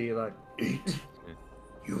gesturing it to you, like. Eat.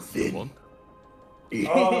 You thin. Eat.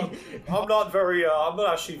 I'm not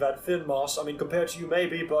actually that thin, Moss. I mean, compared to you,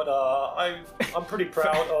 maybe, but I'm pretty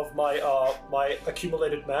proud of my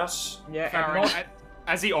accumulated mass. Yeah, and Farron, Moss,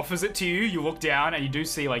 as he offers it to you, you look down and you do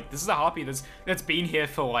see like this is a harpy that's been here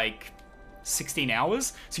for like 16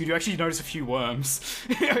 hours. So you do actually notice a few worms.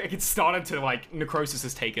 It started to like necrosis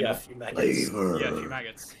has taken. Yeah, a it. few maggots. Flavor. Yeah, a few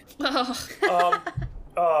maggots.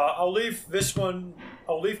 I'll leave this one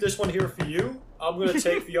here for you. I'm gonna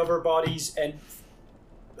take the other bodies and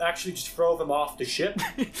actually just throw them off the ship.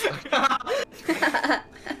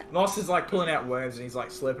 Moss is like pulling out worms, and he's like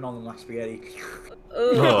slurping on them like spaghetti.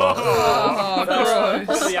 Oh, That's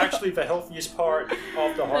gross. probably actually the healthiest part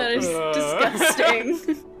of the That is harpy.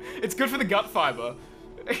 disgusting. It's good for the gut fiber.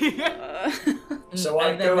 So I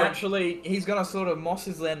And then go. naturally, he's gonna sort of Moss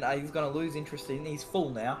is then he's gonna lose interest in. He's full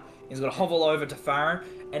now. He's gonna hobble over to Farron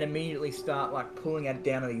and immediately start like pulling it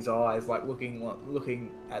down at his eyes, like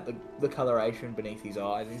looking at the coloration beneath his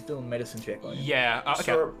eyes. He's doing a medicine check on him. Yeah. Okay.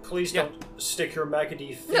 Sir, please Yeah. don't stick your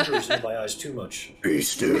maggoty fingers in my eyes too much. Be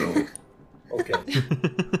still. Okay.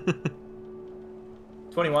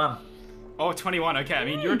 21. Oh, 21. Okay. I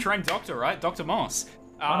mean, you're a trained doctor, right, Dr. Moss?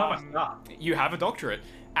 I know my stuff. You have a doctorate.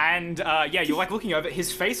 And yeah, you're like looking over.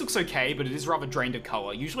 His face looks okay, but it is rather drained of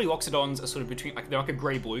color. Usually, Loxodons are sort of between, like they're like a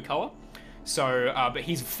grey-blue color. So, but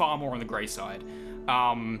he's far more on the grey side.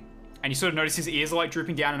 And you sort of notice his ears are like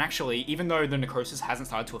drooping down. And actually, even though the necrosis hasn't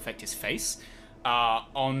started to affect his face,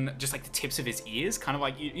 on just like the tips of his ears, kind of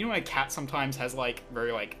like you know when a cat sometimes has like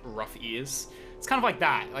very like rough ears. It's kind of like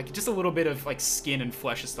that. Like just a little bit of like skin and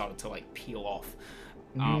flesh has started to like peel off.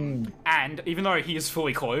 And even though he is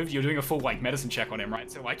fully clothed, you're doing a full like medicine check on him,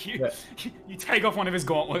 right? So like you take off one of his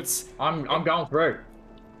gauntlets. I'm going through.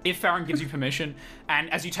 If Farron gives you permission,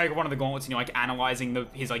 and as you take off one of the gauntlets and you're like analyzing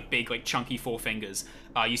his like big like chunky forefingers,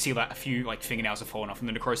 you see that a few like fingernails have fallen off, and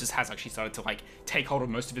the necrosis has actually started to like take hold of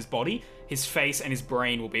most of his body. His face and his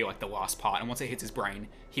brain will be like the last part, and once it hits his brain,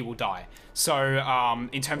 he will die. So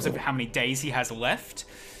in terms of how many days he has left,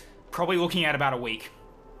 probably looking at about a week.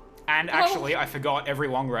 And actually, I forgot every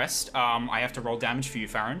long rest. I have to roll damage for you,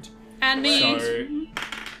 Farron. And me. So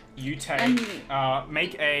you take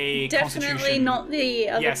make a Definitely Constitution. not the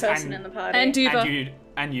other person in the party. And Duva.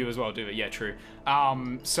 And you as well, Duva. Yeah, true.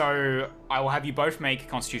 So I will have you both make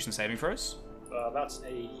Constitution saving throws. That's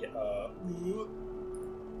a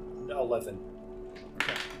 11.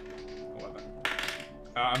 Okay. 11.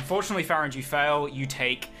 Unfortunately, Farron, you fail. You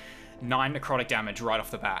take 9 necrotic damage right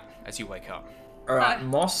off the bat as you wake up. All right,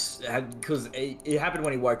 Moss, because it happened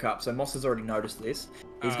when he woke up, so Moss has already noticed this.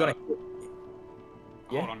 He's gonna.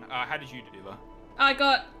 Hold on. How did you do, Duva? I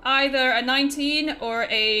got either a 19 or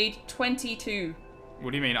a 22. What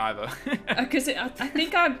do you mean either? Because I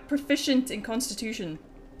think I'm proficient in Constitution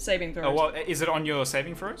saving throws. Oh, well, is it on your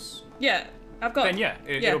saving throws? Yeah, I've got. Then yeah,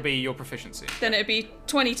 it'll be your proficiency. Then it'd be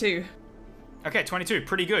 22. Okay, 22.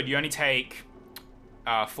 Pretty good. You only take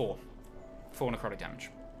 4 necrotic damage.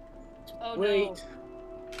 Oh Wait. no.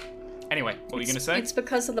 Anyway, what were you going to say? It's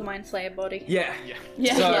because of the Mind Flayer body. Yeah.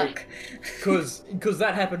 Yeah. So, Yuck. because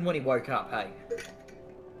that happened when he woke up. Hey.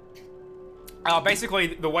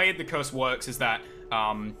 Basically, the way the curse works is that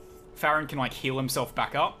Farron can like heal himself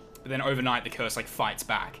back up, but then overnight the curse like fights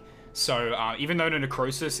back. So even though the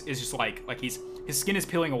necrosis is just like his skin is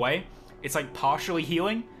peeling away, it's like partially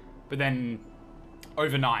healing, but then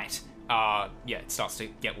overnight, it starts to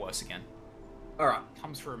get worse again. All right.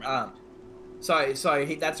 Comes for a minute. So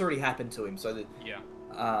that's already happened to him. So that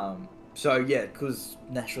because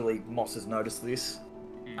naturally Moss has noticed this.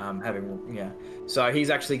 So he's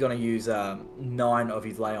actually going to use 9 of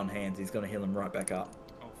his lay on hands. He's going to heal him right back up.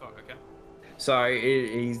 Oh fuck. Okay. So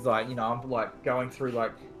he's like, I'm like going through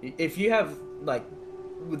like, if you have like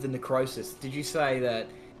with the necrosis, did you say that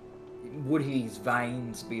would his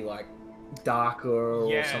veins be like darker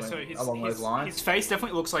or something along those lines? His face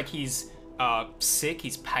definitely looks like he's sick.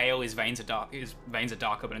 He's pale. His veins are dark. His veins are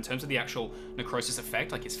darker. But in terms of the actual necrosis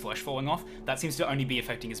effect, like his flesh falling off, that seems to only be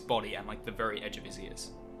affecting his body and like the very edge of his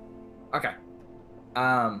ears. Okay.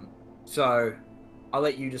 So I'll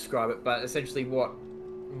let you describe it, but essentially what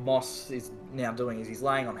Moss is now doing is he's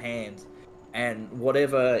laying on hands, and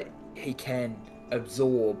whatever he can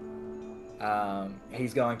absorb,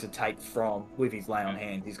 he's going to take from, with his lay on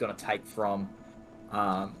hands, he's going to take from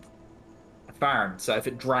Farron. So if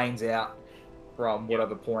it drains out from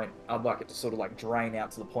whatever point, I'd like it to sort of like drain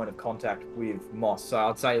out to the point of contact with Moss. So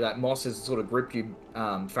I'd say that Moss has sort of gripped you,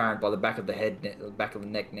 Farron, by the back of the head, the back of the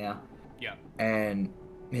neck now. Yeah. And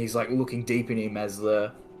he's like looking deep in him as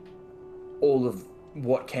all of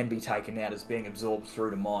what can be taken out is being absorbed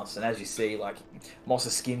through to Moss. And as you see, like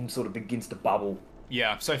Moss's skin sort of begins to bubble.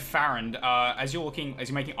 Yeah. So Farron, as you're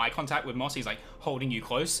making eye contact with Moss, he's like holding you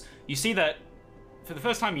close. You see that for the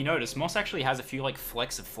first time you notice, Moss actually has a few like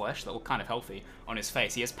flecks of flesh that look kind of healthy on his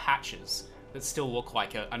face. He has patches that still look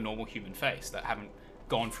like a normal human face that haven't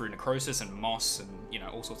gone through necrosis and moss and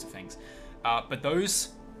all sorts of things. But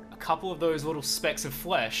a couple of those little specks of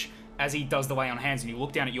flesh, as he does the lay on hands, and you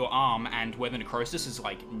look down at your arm, and where the necrosis is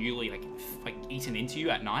like newly like eaten into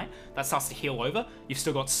you at night, that starts to heal over. You've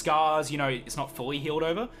still got scars, it's not fully healed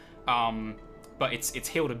over, but it's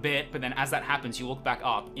healed a bit. But then as that happens, you look back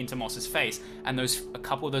up into Moss's face, and a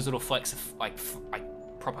couple of those little flecks of like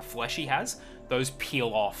proper flesh he has, those peel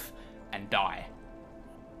off and die.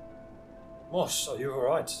 Moss, are you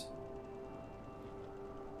alright?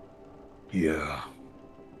 Yeah.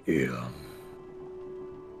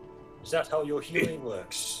 Is that how your healing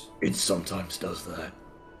works? It sometimes does that.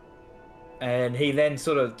 And he then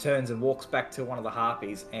sort of turns and walks back to one of the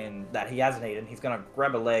harpies and that he hasn't eaten. He's going to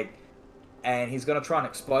grab a leg and he's going to try and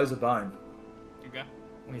expose a bone. Okay.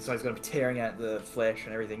 And so he's going to be tearing out the flesh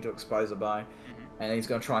and everything to expose a bone. Mm-hmm. And he's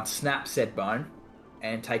going to try and snap said bone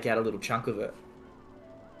and take out a little chunk of it.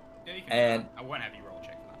 Yeah, you can. I won't have you roll a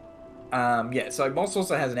check for that. So Moss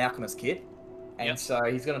also has an alchemist kit. And so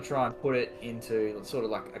he's going to try and put it into sort of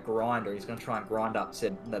like a grinder. He's going to try and grind up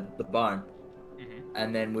the bone. Mm-hmm.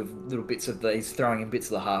 And then with little bits of he's throwing in bits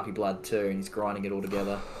of the harpy blood too, and he's grinding it all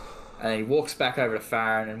together. And he walks back over to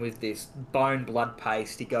Farron, and with this bone blood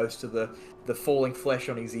paste, he goes to the the falling flesh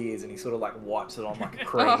on his ears, and he sort of like wipes it on like a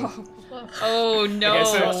cream. Oh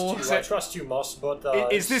no! Okay, I trust you, Moss, but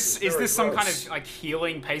is this some kind gross. of like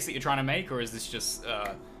healing paste that you're trying to make, or is this just?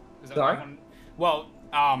 Is that Sorry? Well,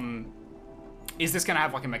 is this gonna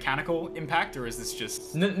have like a mechanical impact, or is this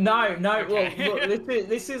just? No. Okay. Well, look,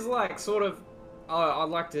 this is like sort of. I'd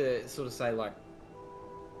like to sort of say like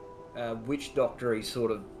witch doctory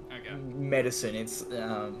sort of medicine. It's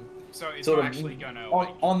So it's sort not of actually gonna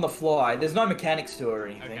on the fly. There's no mechanics to it or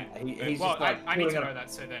anything. Okay. He's Well, just like I need putting to it- know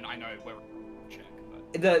that, so then I know where we're check.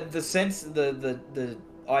 But... the sense the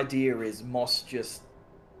idea is Moss just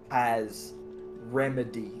has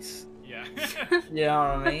remedies. Yeah. You know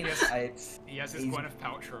what I mean? He has his Gwyneth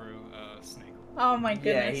Paltrow snake. Oh my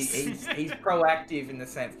Yeah, goodness. he's proactive in the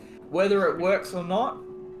sense. Whether it works or not,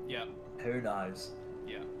 Yeah. who knows?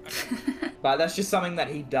 Yeah. Okay. But that's just something that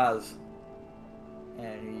he does.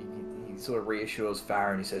 And he sort of reassures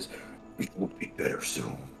Farah and he says, It will be better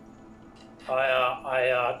soon.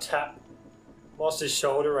 I tap Moss's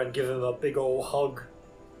shoulder and give him a big old hug.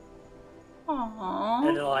 Aww.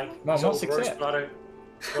 And then like, Well, he's all Moss gross, accept. but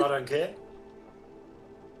I don't care.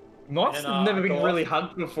 Moss And, has never I been go really off.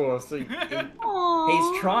 hugged before, so Aww.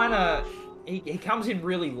 he's trying to. He comes in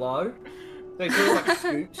really low, so he sort of like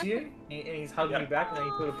scoops you, and he's hugging you back, and then he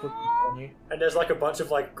sort of puts it on you. And there's like a bunch of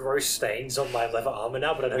like gross stains on my leather armor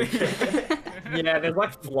now, but I don't care. Yeah, there's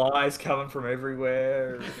like flies coming from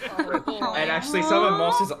everywhere, Oh. and actually some of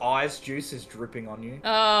Moss's eyes juice is dripping on you. Oh,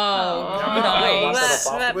 I'll nice. wipe that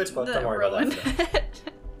off afterwards, but don't worry about that. that.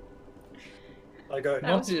 I go,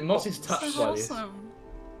 Moss is touched by this. Awesome.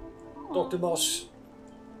 Dr. Moss,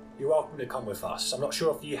 you're welcome to come with us. I'm not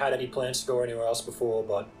sure if you had any plans to go anywhere else before,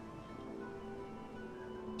 but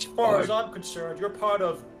as far as I'm concerned, you're part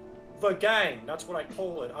of the gang. That's what I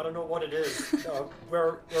call it. I don't know what it is. We're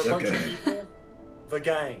a bunch of gang. people. The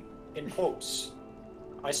gang, in quotes.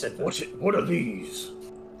 I said that. What are these?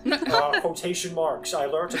 Quotation marks. I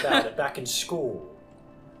learned about it back in school.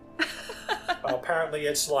 Apparently,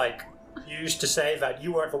 it's like used to say that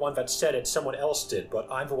you weren't the one that said it, someone else did, but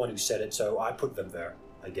I'm the one who said it, so I put them there,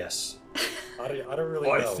 I guess. I don't really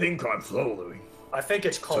know. I think I'm following. I think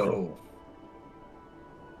it's common. So,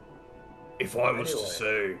 if I was Anyway. to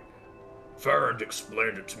say, Farrand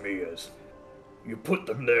explained it to me as, you put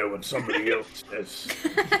them there when somebody else says.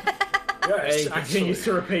 Yes, He actually, continues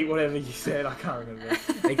to repeat whatever you said. I can't remember.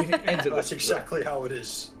 He ends it that's with exactly how it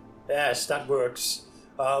is. Yes, that works.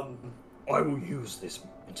 I will use this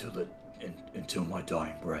until my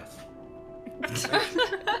dying breath.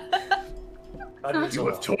 That means a You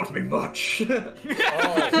have lot. taught me much.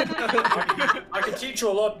 I can teach you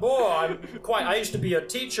a lot more. I used to be a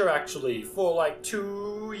teacher actually for like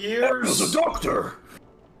 2 I years. was a doctor.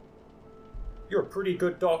 You're a pretty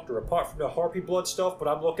good doctor, apart from the harpy blood stuff. But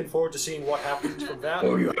I'm looking forward to seeing what happens from that.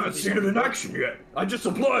 Oh, you haven't seen it in action yet. I just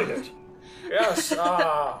applied it. Yes,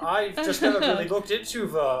 I've just never really looked into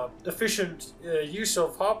the efficient use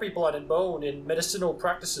of harpy blood and bone in medicinal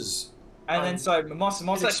practices. And then so Moss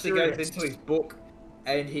actually goes inexperienced. into his book,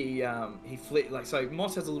 and he so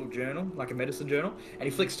Moss has a little journal, like a medicine journal, and he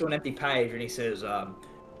flicks to an empty page, and he says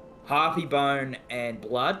harpy bone and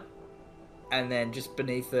blood, and then just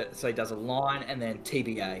beneath it, so he does a line, and then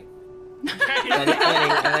TBA, and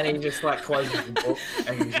then he just like closes the book,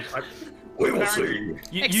 and he's just like, We will see.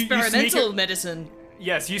 Experimental medicine.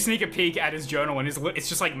 Yes, you sneak a peek at his journal, and it's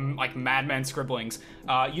just like madman scribblings.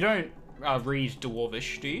 You don't read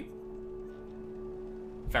Dwarvish, do you?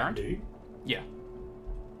 Farron? Do you? Yeah.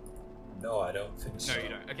 No, I don't think so. No, you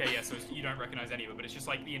don't. Okay, yeah, so you don't recognize any of it, but it's just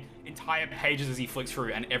like the entire pages as he flicks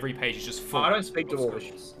through, and every page is just full. I don't speak of Dwarvish.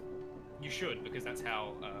 scribbles. You should, because that's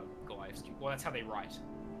how Goliaths. Well, that's how they write.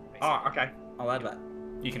 basically. Oh, okay, I'll add that.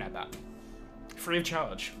 You can add that. Free of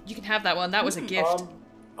charge. You can have that one. That was a gift.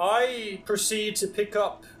 I proceed to pick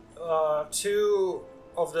up 2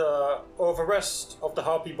 of the rest of the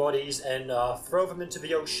harpy bodies and throw them into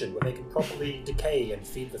the ocean where they can properly decay and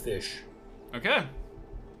feed the fish. Okay.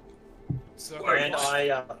 So, And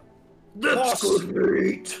I That's Moss. good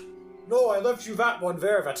meat. No, I left you that one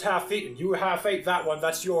there that's half eaten. You half ate that one,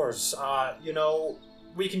 that's yours.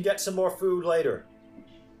 We can get some more food later.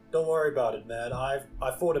 Don't worry about it, man. I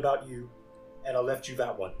thought about you, and I left you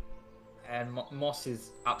that one. And Moss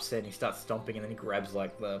is upset, and he starts stomping, and then he grabs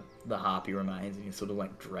like the harpy remains, and he sort of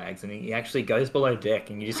like drags, and he actually goes below deck,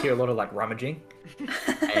 and you just hear a lot of like rummaging,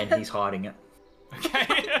 and he's hiding it.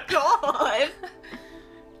 okay. God.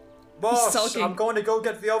 Boss, sulking. I'm going to go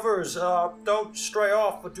get the others. Don't stray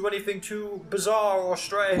off or do anything too bizarre or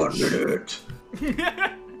strange. 1 minute.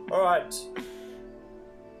 Alright.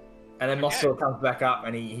 And then Moss sort of comes back up,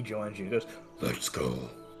 and he joins you. He goes, Let's go.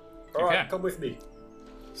 Alright, Okay. come with me.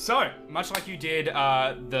 So, much like you did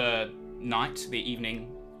the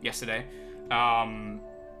evening yesterday,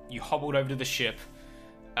 you hobbled over to the ship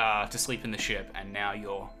to sleep in the ship, and now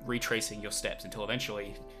you're retracing your steps until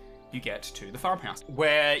eventually you get to the farmhouse,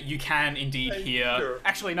 where you can indeed hear... Sure.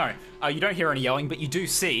 Actually, no, you don't hear any yelling, but you do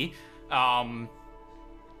see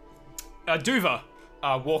Duva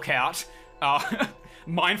walk out,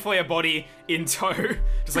 Mind Flayer body in tow,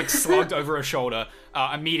 just like slugged over her shoulder,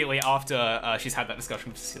 immediately after she's had that discussion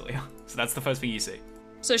with Cecilia. So that's the first thing you see.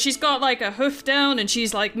 So she's got like a hoof down and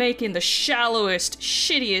she's like making the shallowest,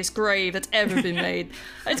 shittiest grave that's ever been made.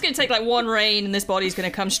 It's gonna take like one rain and this body's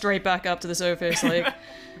gonna come straight back up to the surface. Like,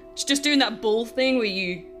 she's just doing that bull thing where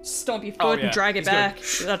you stomp your foot and drag it back.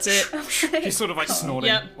 That's it. She's sort of like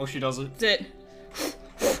snorting while she does it. That's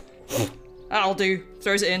it. That'll do.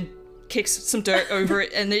 Throws it in, kicks some dirt over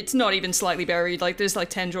it, and it's not even slightly buried. Like, there's like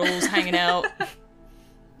tendrils hanging out.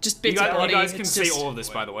 Just bits of body. You guys can It's see just... all of this,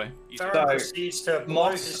 by the way. Farron proceeds to blow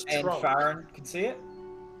Moss his and trunk. Farron can see it.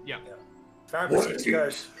 Yeah. Farron proceeds to go,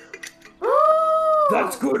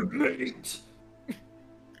 That's good meat.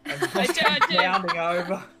 I did. Bounding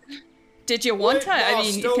over. Did you want Wait, it? I Moss,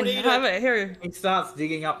 mean, you don't can eat have it. it here. He starts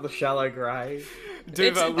digging up the shallow grave.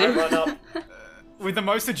 Duva, I run up. with the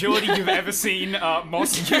most agility you've ever seen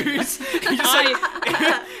Moss use, he just,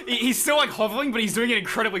 like, he's still like hovering, but he's doing it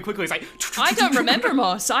incredibly quickly. He's like, I don't remember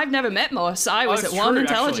Moss. I've never met Moss. I was that's at one true,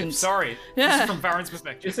 intelligence. Actually. Sorry. Yeah. This is from Farron's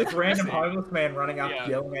perspective. Just this random homeless man running up, Yeah.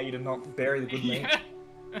 yelling at you to not bury the good meat.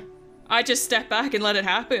 Yeah. I just step back and let it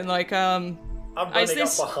happen. Like, I'm running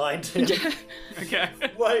this- up behind him. Okay.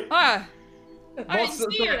 Wait. I didn't Moss is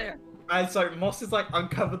see you like- there. And so Moss has like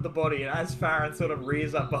uncovered the body, and as Farron sort of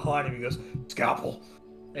rears up behind him, he goes, "Scalpel,"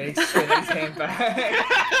 and he's spinning his hand back.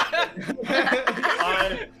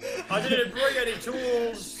 I didn't bring any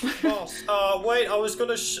tools, boss. Wait, I was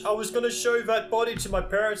gonna show that body to my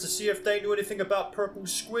parents to see if they knew anything about purple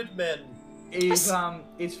squid men. Is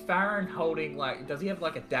Farron holding like? Does he have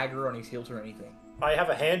like a dagger on his hilt or anything? I have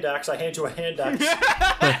a hand axe. I hand you a hand axe.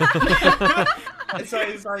 And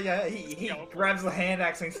so yeah, he grabs the hand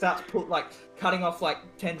axe and he starts cutting off like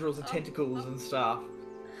tendrils and tentacles and stuff.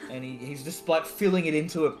 And he's just like filling it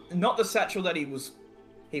into not the satchel that he was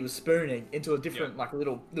spooning, into a different like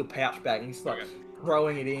little pouch bag, and he's like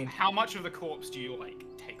throwing it in. How much of the corpse do you like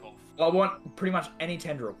take off? I want pretty much any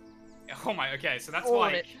tendril. Oh my. Okay, so that's All of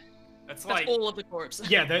like it. that's That's like all of the corpse.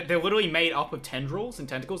 yeah, they're literally made up of tendrils and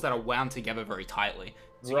tentacles that are wound together very tightly.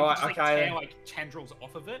 So Right, you can just, like, okay. tear like tendrils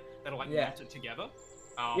off of it that are like Yeah. knotted together.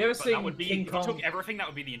 You ever but seen that would be, King if you Kong? took everything, that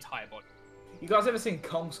would be the entire body. You guys ever seen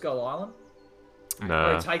Kong Skull Island? Where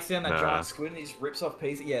No. he takes down that nah. giant squid and he just rips off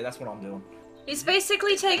pieces? Yeah, that's what I'm doing. He's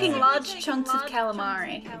basically taking large chunks of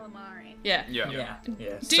calamari. Yeah. Yeah.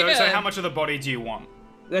 So how much of the body do you want?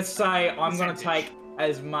 Let's say I'm going to Percentage. take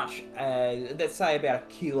as much as, let's say about a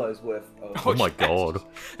kilo's worth of... Oh my god.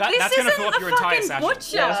 That's This gonna isn't fill up your a entire fucking satchel.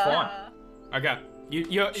 butcher. Yeah, that's fine. Okay.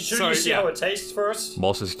 You're Shouldn't so you see yeah. how it tastes first?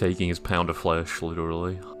 Moss is taking his pound of flesh,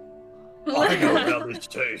 literally. I know how this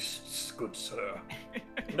tastes, good sir.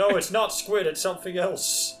 No, it's not squid. It's something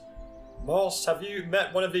else. Moss, have you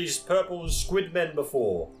met one of these purple squid men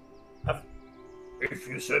before? If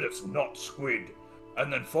you said it's not squid,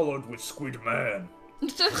 and then followed with Squid Man,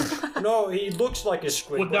 No, he looks like a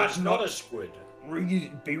squid, Would but that it's not not- a squid.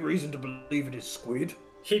 be reason to believe it is squid?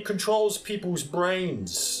 He controls people's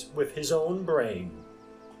brains with his own brain.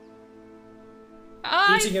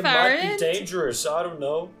 Eating it might be Farron. dangerous. I don't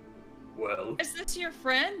know. Well, Is this your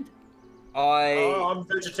friend? Oh, I'm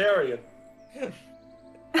vegetarian.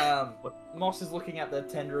 Moss is looking at the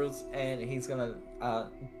tendrils and he's gonna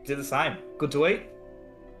do the same. Good to eat.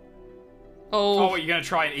 Oh, you're gonna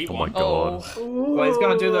try and eat Oh my one? god. Well, he's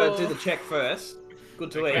gonna do the check first.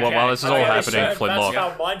 Good to eat. Okay. Well, while this is all Okay, happening, so that's Flintlock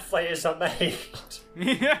how mind flayers are made.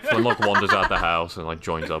 Flintlock wanders out the house and like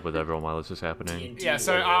joins up with everyone while this is happening. Yeah.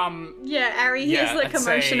 So Yeah, Ari Yeah, hears the I'd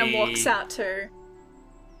commotion and say- walks out too.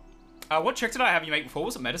 what check did I have you make before?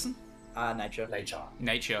 Was it medicine? Nature. Nature.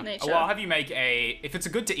 Nature. Nature. Well, I'll have you make a. If it's a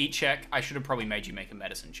good to eat check, I should have probably made you make a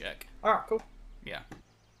medicine check. Alright, cool. Yeah.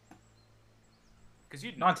 Because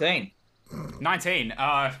you 19. 19.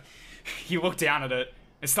 You look down at it.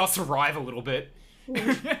 It starts to writhe a little bit.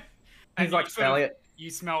 And He's like, you sort of- smell it. You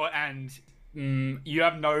smell it, and you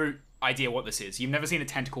have no idea what this is. You've never seen a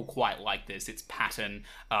tentacle quite like this. Its pattern,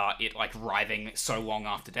 it like writhing so long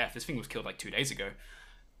after death. This thing was killed like 2 days ago.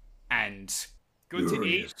 And good to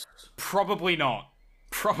eat? Probably not.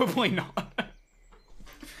 Probably not.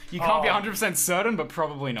 You can't be 100% certain, but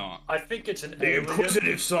probably not. I think it's an the alien.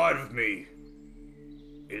 inquisitive side of me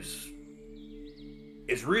is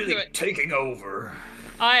really Do it. taking over.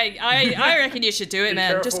 I reckon you should do it,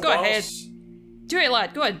 man. Just go ahead. boss. Do it,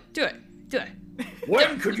 lad. Go ahead. Do it. Do it.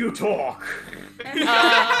 When could you talk?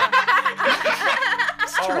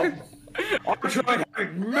 I've tried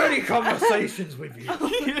having many conversations with you.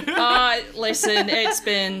 Listen, it's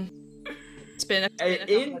been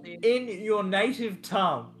In your native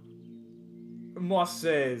tongue, Moss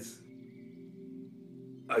says,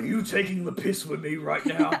 Are you taking the piss with me right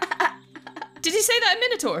now? Did he say that in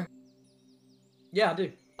Minotaur? yeah, I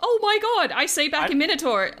do. Oh my god! I say back in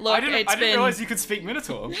Minotaur. Look, I didn't realize you could speak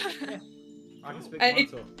Minotaur. I can speak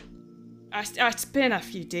Minotaur. It's been a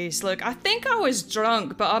few days. Look, I think I was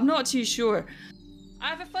drunk, but I'm not too sure. I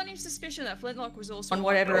have a funny suspicion that Flintlock was also on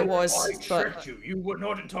whatever it was. I But tricked you. You were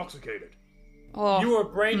not intoxicated. oh, You were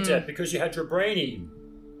brain dead because you had your brain eaten.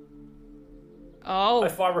 oh,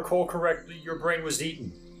 If I recall correctly, your brain was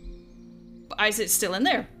eaten. is it still in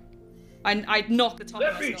there? I knocked the top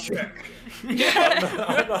of Let my me skull. check. I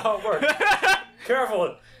don't know how it works.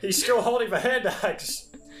 Careful, he's still holding the hand axe.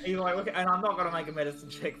 He's like, look, and I'm not gonna make a medicine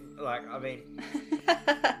check. Like, I mean,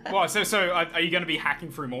 Well, so are you going to be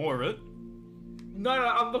hacking through more of it? no,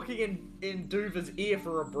 I'm looking in Duva's ear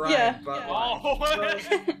for a brain. Yeah. But Oh,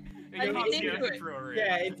 I not did seeing do it. through a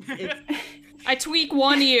yeah, it's I tweak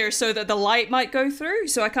one ear so that the light might go through.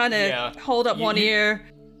 So I kind of Yeah. hold up one ear,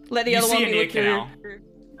 let the you other see one an be ear look through. canal.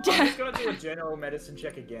 I'm just gonna do a general medicine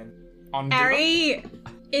check again. On Duva? Ari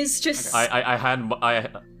is just.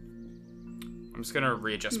 I'm just going to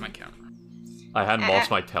readjust my camera. I hand Moss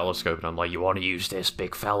my telescope and I'm like, you want to use this,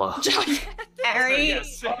 big fella? Ari.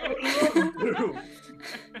 Yes.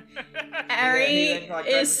 Ari he then, like,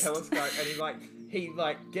 grabs is. the telescope and he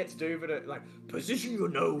gets Duva to like Position your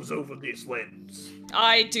nose over this lens.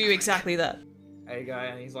 I do exactly that. there you go,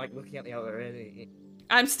 and he's like looking at the other end.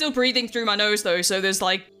 I'm still breathing through my nose though, so there's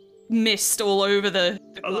like mist all over the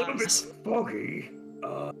A little bit glass. foggy.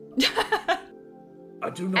 I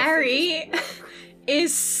do not. Ari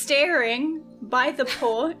is staring by the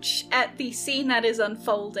porch at the scene that is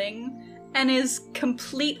unfolding and is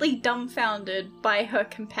completely dumbfounded by her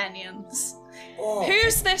companions. Oh,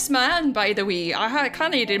 Who's this man, by the way? I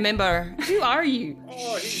can't even remember. Who are you?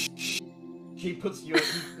 oh,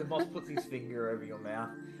 The Moss puts his finger over your mouth.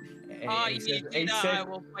 And Oh, you need to do that, I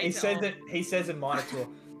will bite it off. he says in Minotaur,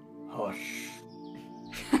 hush.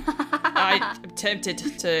 I'm tempted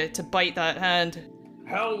to bite that hand.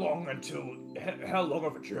 How long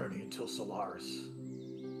of a journey until Solaris?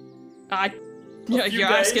 You're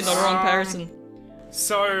asking the wrong person.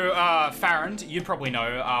 So, Farrand, you'd probably know.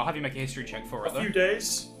 I'll have you make a history check for it, a though. few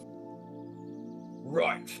days.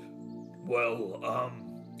 Right. Well,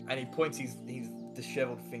 And he points his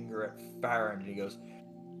disheveled finger at Farron and he goes,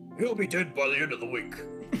 he'll be dead by the end of the week.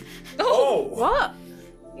 Oh, what?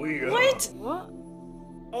 We What? What?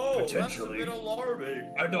 Oh, Potentially. that's a bit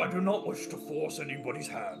alarming. And I do not wish to force anybody's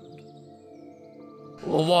hand.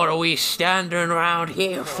 Well, what are we standing around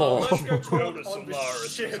here for? Let's go Go talk to on the Solaris at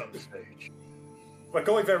ship. some stage. We're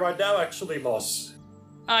going there right now, actually, Moss.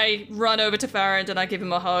 I run over to Farrand and I give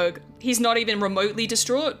him a hug. He's not even remotely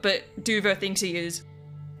distraught, but Duva thinks he is.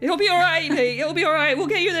 It'll be alright, mate. It'll be alright. We'll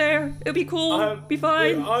get you there. It'll be cool. Be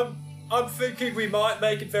fine. I'm thinking we might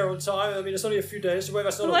make it there on time. I mean, it's only a few days away.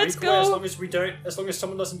 That's not Let's a week away. As go. long as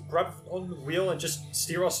someone doesn't grab on the wheel and just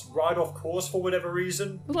steer us right off course for whatever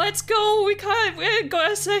reason. Let's go. We ain't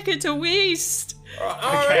got a second to waste.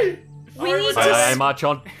 Alright. We need to. I march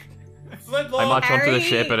on. Flintlock. I march onto the Harry-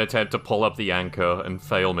 ship and attempt to pull up the anchor and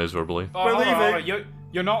fail miserably. Oh, We're hold on, hold leaving. on.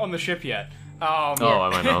 You're not on the ship yet. Oh,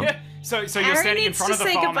 am I not? So you're Ari standing in needs front to of the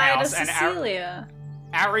say goodbye to farmhouse, and Cecilia.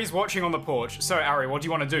 Ari's watching on the porch. So Ari, what do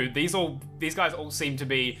you want to do? These guys all seem to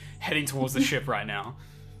be heading towards the ship right now.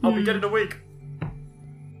 I'll be getting a week.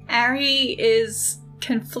 Ari is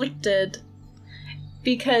conflicted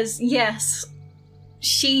because, yes,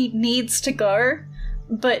 she needs to go,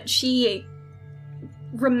 but she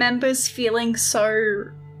remembers feeling so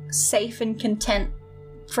safe and content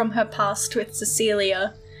from her past with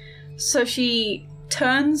Cecilia. So she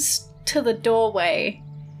turns to the doorway,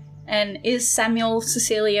 and is Samuel,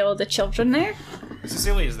 Cecilia, or the children there?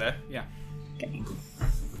 Cecilia's there. Yeah. Okay.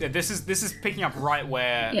 Yeah, this is picking up right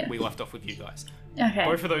where Yeah. we left off with you guys. Okay.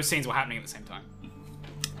 Both of those scenes were happening at the same time.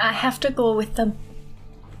 I have to go with them.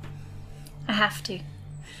 I have to.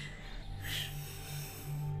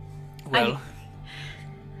 Well,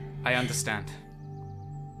 I understand.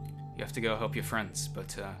 You have to go help your friends,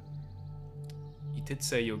 but you did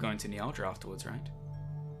say you were going to Nialdra afterwards, right?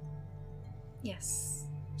 Yes.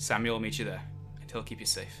 Samuel will meet you there, and he'll keep you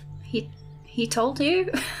safe. He told you?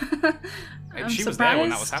 I'm She was there when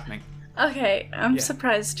that was surprised. happening. Okay, I'm Yeah.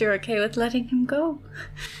 surprised you're okay with letting him go.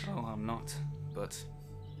 Oh, I'm not, but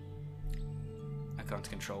can't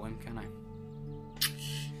control him, can I?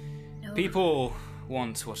 No. People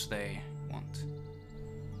want what they want.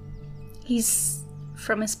 He's,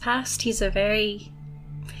 from his past, he's a very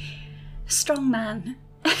strong man.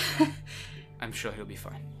 I'm sure he'll be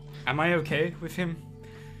fine. Am I okay with him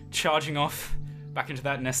charging off back into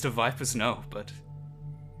that nest of vipers? No, but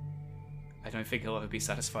I don't think he'll ever be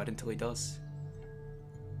satisfied until he does.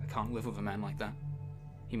 I can't live with a man like that.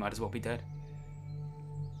 He might as well be dead.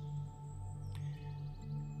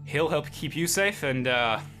 He'll help keep you safe, and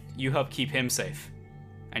you help keep him safe.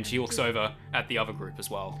 And she looks over at the other group as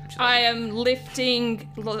well. I am lifting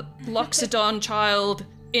Loxodon child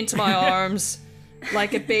into my arms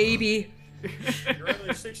like a baby. You're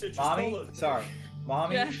only 6 inches Mommy? taller than Sorry.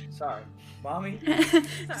 Mommy? Yeah. Sorry. Mommy?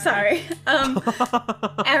 Sorry.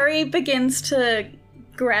 Ari begins to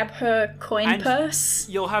grab her coin And purse.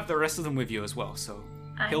 You'll have the rest of them with you as well, so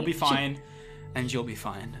he'll be fine, and you'll be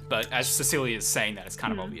fine. But as Cecilia is saying that, it's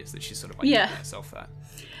kind of obvious that she's sort of like giving herself that.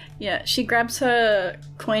 Yeah, she grabs her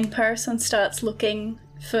coin purse and starts looking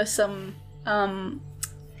for some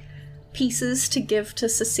pieces to give to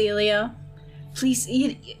Cecilia. Please,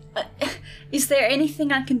 is there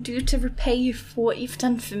anything I can do to repay you for what you've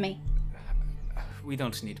done for me? We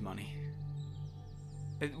don't need money.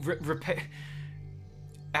 Repay...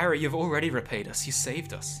 Ari, you've already repaid us. You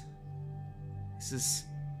saved us. This is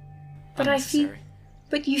But I feel... unnecessary.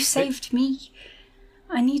 But you saved me.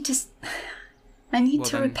 I need to Well,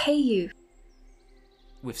 then- repay you.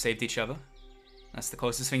 We've saved each other. That's the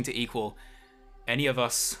closest thing to equal any of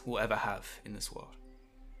us will ever have in this world.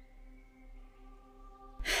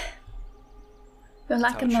 You're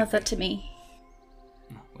like how a it should mother be. to me.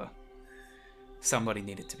 Well, somebody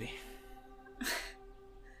needed to be.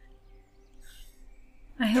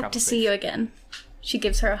 I hope Travel to safe. see you again. She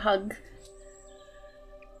gives her a hug.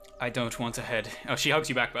 I don't want to head. Oh, she hugs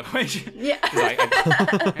you back, by the way. Yeah. She's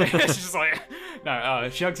like, she's just like, no.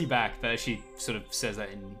 She hugs you back, but she sort of says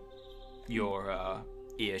that in your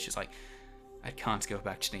ear. She's like, I can't go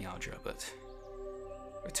back to Nialdra, but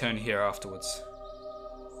return here afterwards.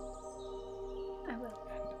 I will.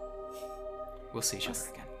 We'll see each other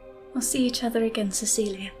again. We'll see each other again,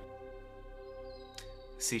 Cecilia.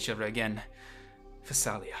 See each other again,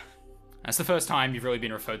 Phasalia. That's the first time you've really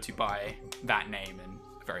been referred to by that name in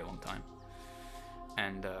a very long time.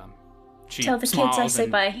 And she Tell the kids I smiles say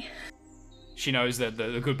and bye. She knows that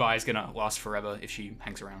the goodbye is gonna last forever if she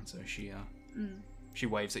hangs around, so she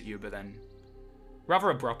waves at you, but then rather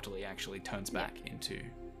abruptly actually turns back into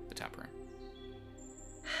the tap room.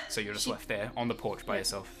 So you're just left there on the porch by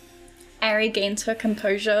yourself. Ari gains her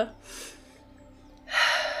composure,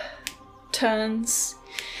 turns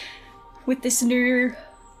with this new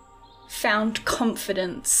found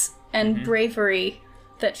confidence and bravery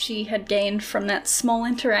that she had gained from that small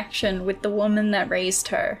interaction with the woman that raised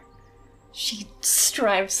her. She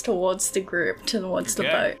strives towards the group, towards the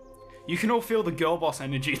Okay. boat. You can all feel the girl boss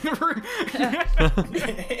energy in the room.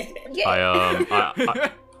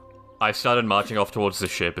 I started marching off towards the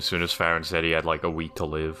ship as soon as Farron said he had like a week to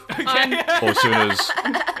live. I'm, Or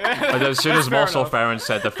as soon as Moss or Farron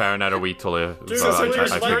said that Farron had a week to live. Dude, I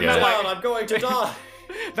please let me forget. down. I'm going to die.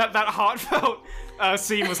 that heartfelt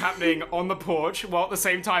scene was happening on the porch, while at the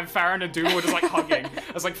same time Farron and Duva were just like hugging.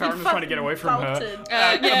 As like Farron was trying to get away from her. Bolted.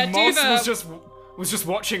 yeah, and Moss Duva. was just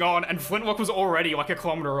watching on, and Flintlock was already like a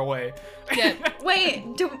kilometer away. Yeah,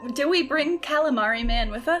 Wait, do we bring Calamari Man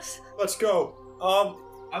with us? Let's go.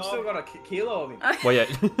 I've still got a kilo of him. Well, yeah.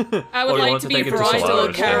 I would Oh, you like want to to be take it to bridal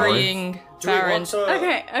Solaris, carrying Do we Farron. want to?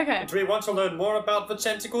 Okay. Do we want to learn more about the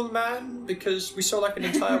tentacle man? Because we saw like an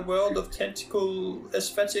entire world of tentacle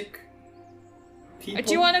aesthetic people.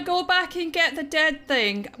 Do you want to go back and get the dead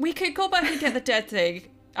thing? We could go back and get the dead thing.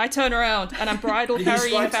 I turn around and I'm bridal He's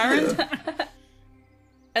carrying right Farron. here.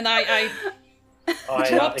 And I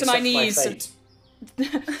drop to my accept knees. fate.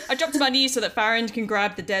 I drop to my knees so that Farron can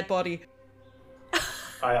grab the dead body.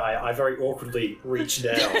 I very awkwardly reach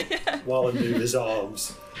down while in Nuva's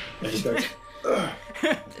arms and just go.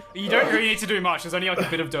 You don't really need to do much. There's only like a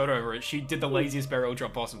bit of dirt over it. She did the laziest burial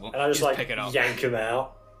drop possible. And I just like pick it up. yank him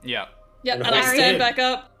out Yeah. Yeah, And and I hold stand him. back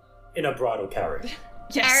up. in a bridal carriage.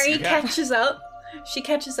 Yes. Ari catches up. She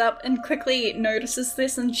catches up and quickly notices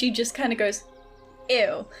this, and she just kind of goes,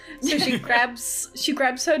 "Ew." So she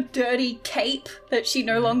grabs her dirty cape that she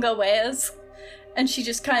no longer wears, and she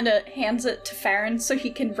just kind of hands it to Farron so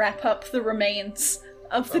he can wrap up the remains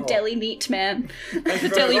of the deli meat man. Thank you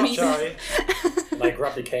The very deli much, meat. Ari. And I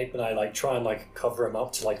grab the cape and I like try and like cover him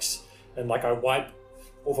up to like, and like I wipe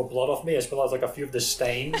all the blood off me as well as like a few of the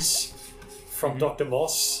stains from Dr.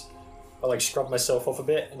 Moss. I like scrub myself off a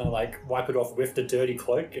bit, and I like wipe it off with the dirty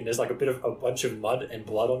cloak, and there's like a bunch of mud and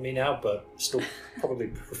blood on me now, but still probably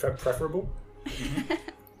preferable.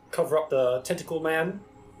 Cover up the tentacle man,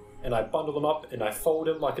 and I bundle him up, and I fold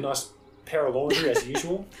him like a nice pair of laundry as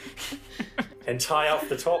usual, and tie off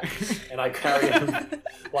the top, and I carry him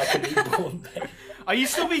like a newborn baby. Are you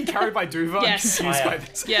still being carried by Duva? Yes. I'm confused by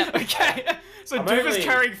this. Yeah. Okay. So I'm Duva's only-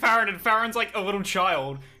 carrying Farron, and Farron's like a little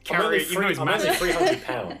child carrying. Even though he's I'm only massive. 300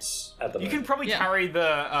 pounds at the You moment. can probably Yeah. carry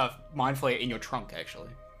the Mind Flayer in your trunk, actually.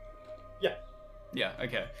 Yeah. Yeah.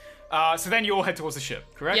 Okay. So then you all head towards the ship,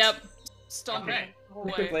 correct? Yep. Stomping. Okay.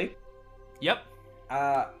 Away. Quickly, Yep.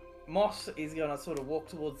 Moss is gonna sort of walk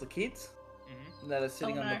towards the kids that are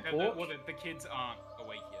sitting Oh, on no. the porch. Well, the kids aren't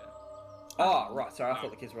awake yet. Oh, right. Sorry, I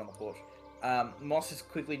thought the kids were on the porch. Moss is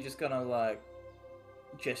quickly just gonna like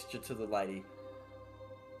gesture to the lady.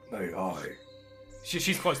 May I?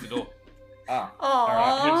 She's closed the door. Ah, Aww.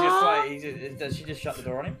 alright. Does she just shut the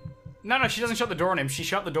door on him? No, she doesn't shut the door on him. She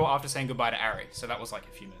shut the door after saying goodbye to Ari, so that was like a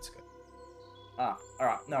few minutes ago. Ah,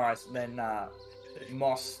 alright. No worries. Then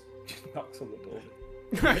Moss just knocks on the door.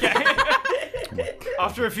 Okay.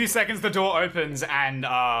 After a few seconds, the door opens and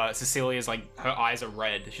Cecilia's like, her eyes are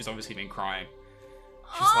red. She's obviously been crying.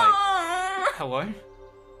 She's like, hello?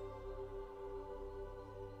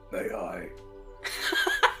 May I?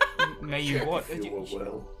 May you what? If you were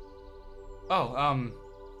well. Oh,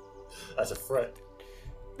 That's a threat.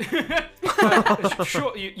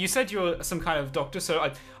 sure, you said you were some kind of doctor,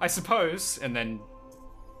 so I suppose, and then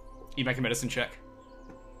you make a medicine check.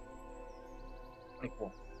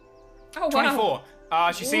 24. Oh, wow.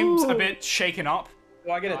 24. She seems a bit shaken up.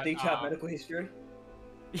 Do I get a detailed medical history?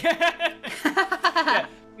 Yeah. Yeah.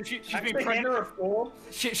 She's been Actually, hand pregnant. her a form.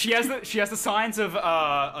 She has the signs of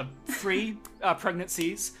 3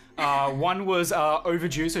 pregnancies. One was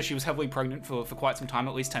overdue, so she was heavily pregnant for quite some time,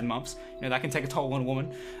 at least 10 months. You know, that can take a toll on a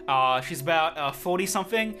woman. She's about 40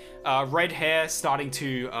 something, red hair starting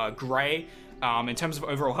to grey. In terms of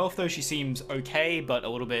overall health, though, she seems okay, but a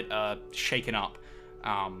little bit shaken up.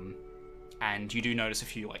 And you do notice a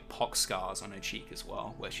few like pox scars on her cheek as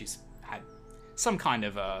well, where she's had some kind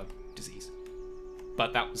of disease.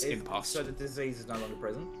 But that was in the past. So the disease is no longer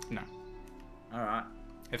present? No, Alright.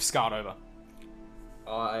 they've scarred over.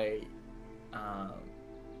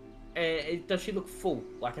 Does she look full?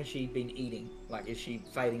 Like, has she been eating? Like, is she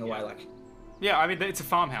fading away? Like, Yeah, I mean, it's a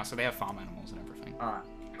farmhouse, so they have farm animals and everything. alright,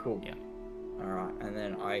 cool. Yeah. Alright, and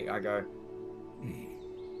then I go,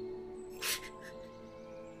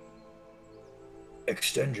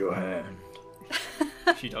 Extend your hand.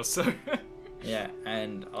 She does so. yeah,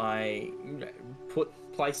 and I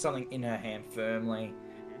place something in her hand firmly,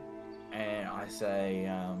 and I say,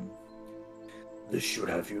 This should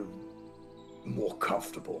have you more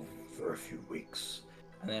comfortable for a few weeks.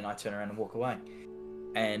 and then I turn around and walk away.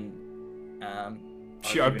 And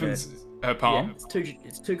She I've given opens her her, palm. yeah,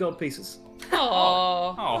 it's two gold pieces.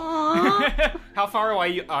 Aww. Oh. How far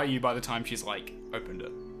away are you by the time she's like opened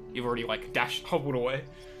it? You've already like hobbled away.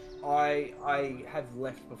 I have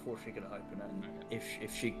left before she can open it.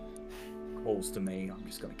 If she calls to me, I'm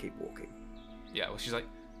just gonna keep walking. Yeah, well, she's like,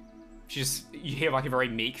 you hear like a very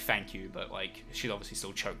meek thank you, but like she's obviously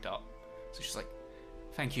still choked up. So she's like,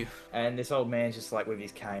 thank you. And this old man's just like with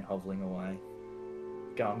his cane hobbling away,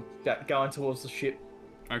 going towards the ship.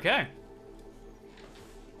 Okay.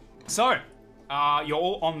 So, you're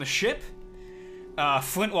all on the ship.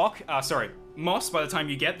 Moss, by the time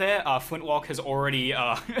you get there, Flintlock has already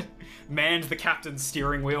manned the captain's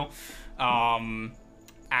steering wheel. And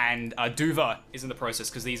Duva is in the process,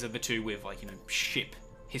 because these are the two with, like, ship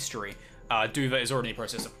history. Duva is already in the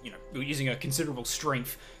process of, using a considerable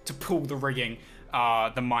strength to pull the rigging.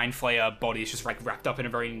 The Mind Flayer body is just, like, wrapped up in a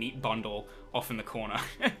very neat bundle off in the corner.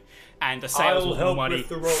 And the sails I'll will help almighty... with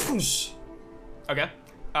the ropes. Okay.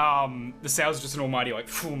 The sails are just an almighty, like,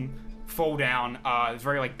 fall down.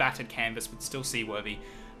 Very, like, battered canvas, but still seaworthy.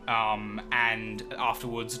 And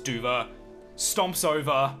afterwards, Duva stomps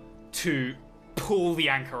over to pull the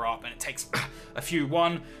anchor up, and it takes a few,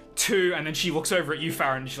 1, 2, and then she looks over at you,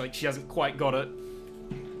 Farron, and she hasn't quite got it.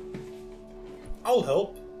 I'll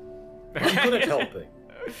help. I'm good at helping.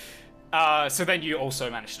 So then you also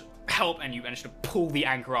manage to help, and you manage to pull the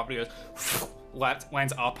anchor up, and it goes,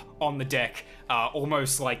 lands up on the deck,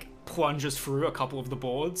 almost like plunges through a couple of the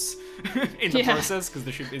boards in the process, because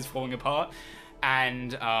the ship is falling apart,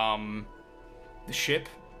 and the ship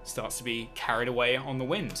starts to be carried away on the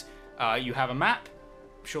wind. You have a map.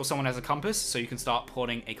 I'm sure someone has a compass, so you can start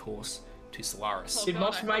plotting a course to Solaris. Did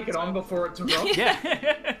Moss make it on before it took off?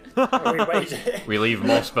 Yeah. Oh, we waited. We leave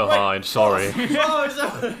Moss behind, sorry.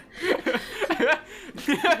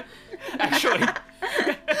 Actually,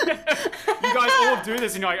 you guys all do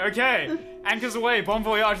this, and you're like, okay, anchors away, bon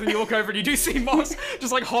voyage. Then you look over and you do see Moss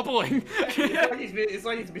just like hobbling. It's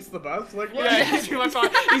like he's missed the bus. Like, what? Yeah,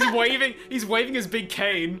 he's waving his big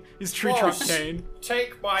cane, his tree trunk Moss, cane.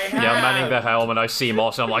 take my hand. Yeah, I'm manning the helm and I see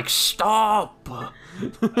Moss and I'm like, stop!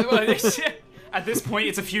 At this point,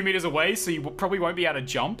 it's a few meters away, so you probably won't be able to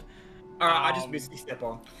jump. Alright, I just misty step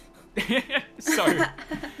on. so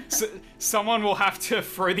someone will have to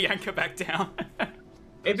throw the anchor back down.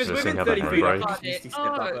 If it's Does this within thing have a 30 feet, I handbrake? just misty step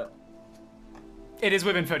up it. It is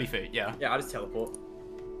within 30 feet, yeah. Yeah, I just teleport.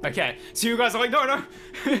 Okay, so you guys are like, no,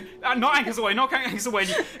 not anchors away, not anchors away.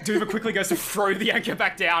 Duva quickly goes to throw the anchor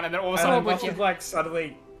back down, and then all of a sudden, Moss is like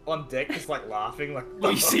suddenly on deck, just like laughing, like.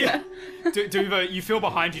 you see it. Duva, you feel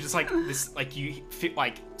behind you, just like this, like you feel,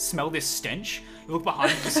 like smell this stench. You look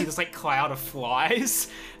behind you, you see this like cloud of flies,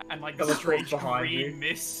 and like this strange green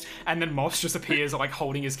mist, and then Moss just appears, like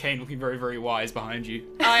holding his cane, looking very, very wise behind you.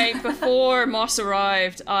 Before Moss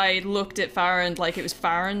arrived, I looked at Farron like it was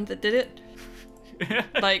Farron that did it.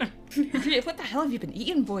 Like, what the hell have you been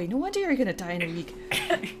eating, boy? No wonder you're gonna die in a week.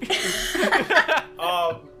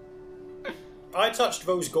 I touched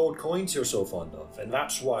those gold coins you're so fond of, and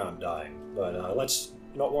that's why I'm dying. But let's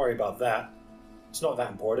not worry about that. It's not that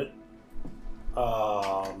important.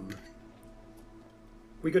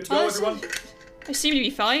 We good to go, everyone? I seem to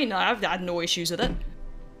be fine. I've had no issues with it.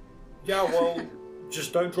 Yeah, well,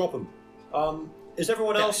 just don't drop them. Is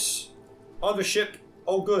everyone else on the ship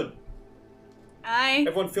all good? Aye.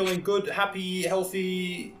 Everyone feeling good, happy,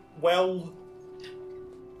 healthy, well?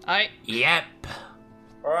 Yep.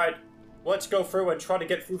 Alright, let's go through and try to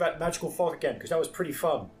get through that magical fog again, because that was pretty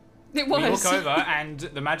fun. It We was. look over, and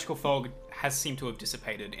the magical fog has seemed to have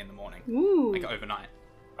dissipated in the morning, like overnight.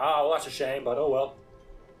 Ah, well, that's a shame, but oh well.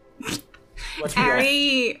 Let's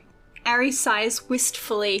be off. Ari sighs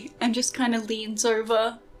wistfully and just kind of leans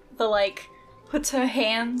over puts her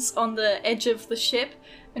hands on the edge of the ship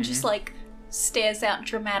and just stares out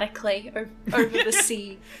dramatically over the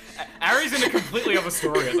sea. Ari's in a completely other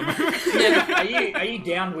story at the moment. Yeah, are you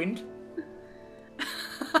downwind?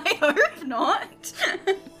 I hope not.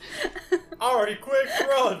 Alrighty, quick,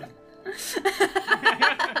 run!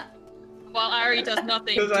 While Ari does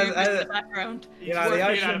nothing, Duke is in the background. You know, the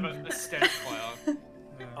Working out ocean. of a stench cloud.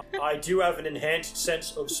 I do have an enhanced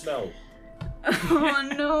sense of smell. Oh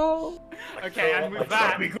no. Okay, and with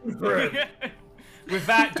that, with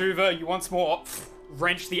that, Duva, you once more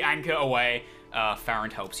wrench the anchor away.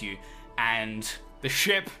 Farron helps you, and the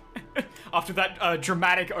ship, after that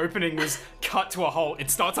dramatic opening was cut to a halt, it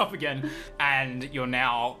starts up again, and you're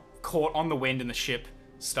now caught on the wind, and the ship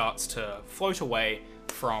starts to float away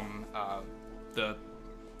from the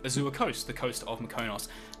Azure coast, the coast of Mykonos,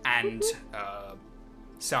 and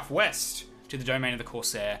southwest to the domain of the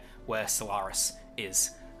Corsair, where Solaris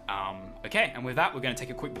is. Okay, and with that, we're going to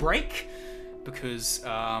take a quick break, because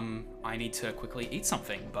I need to quickly eat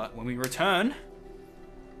something, but when we return,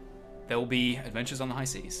 there will be adventures on the high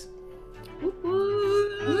seas.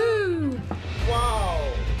 Woo! Wow!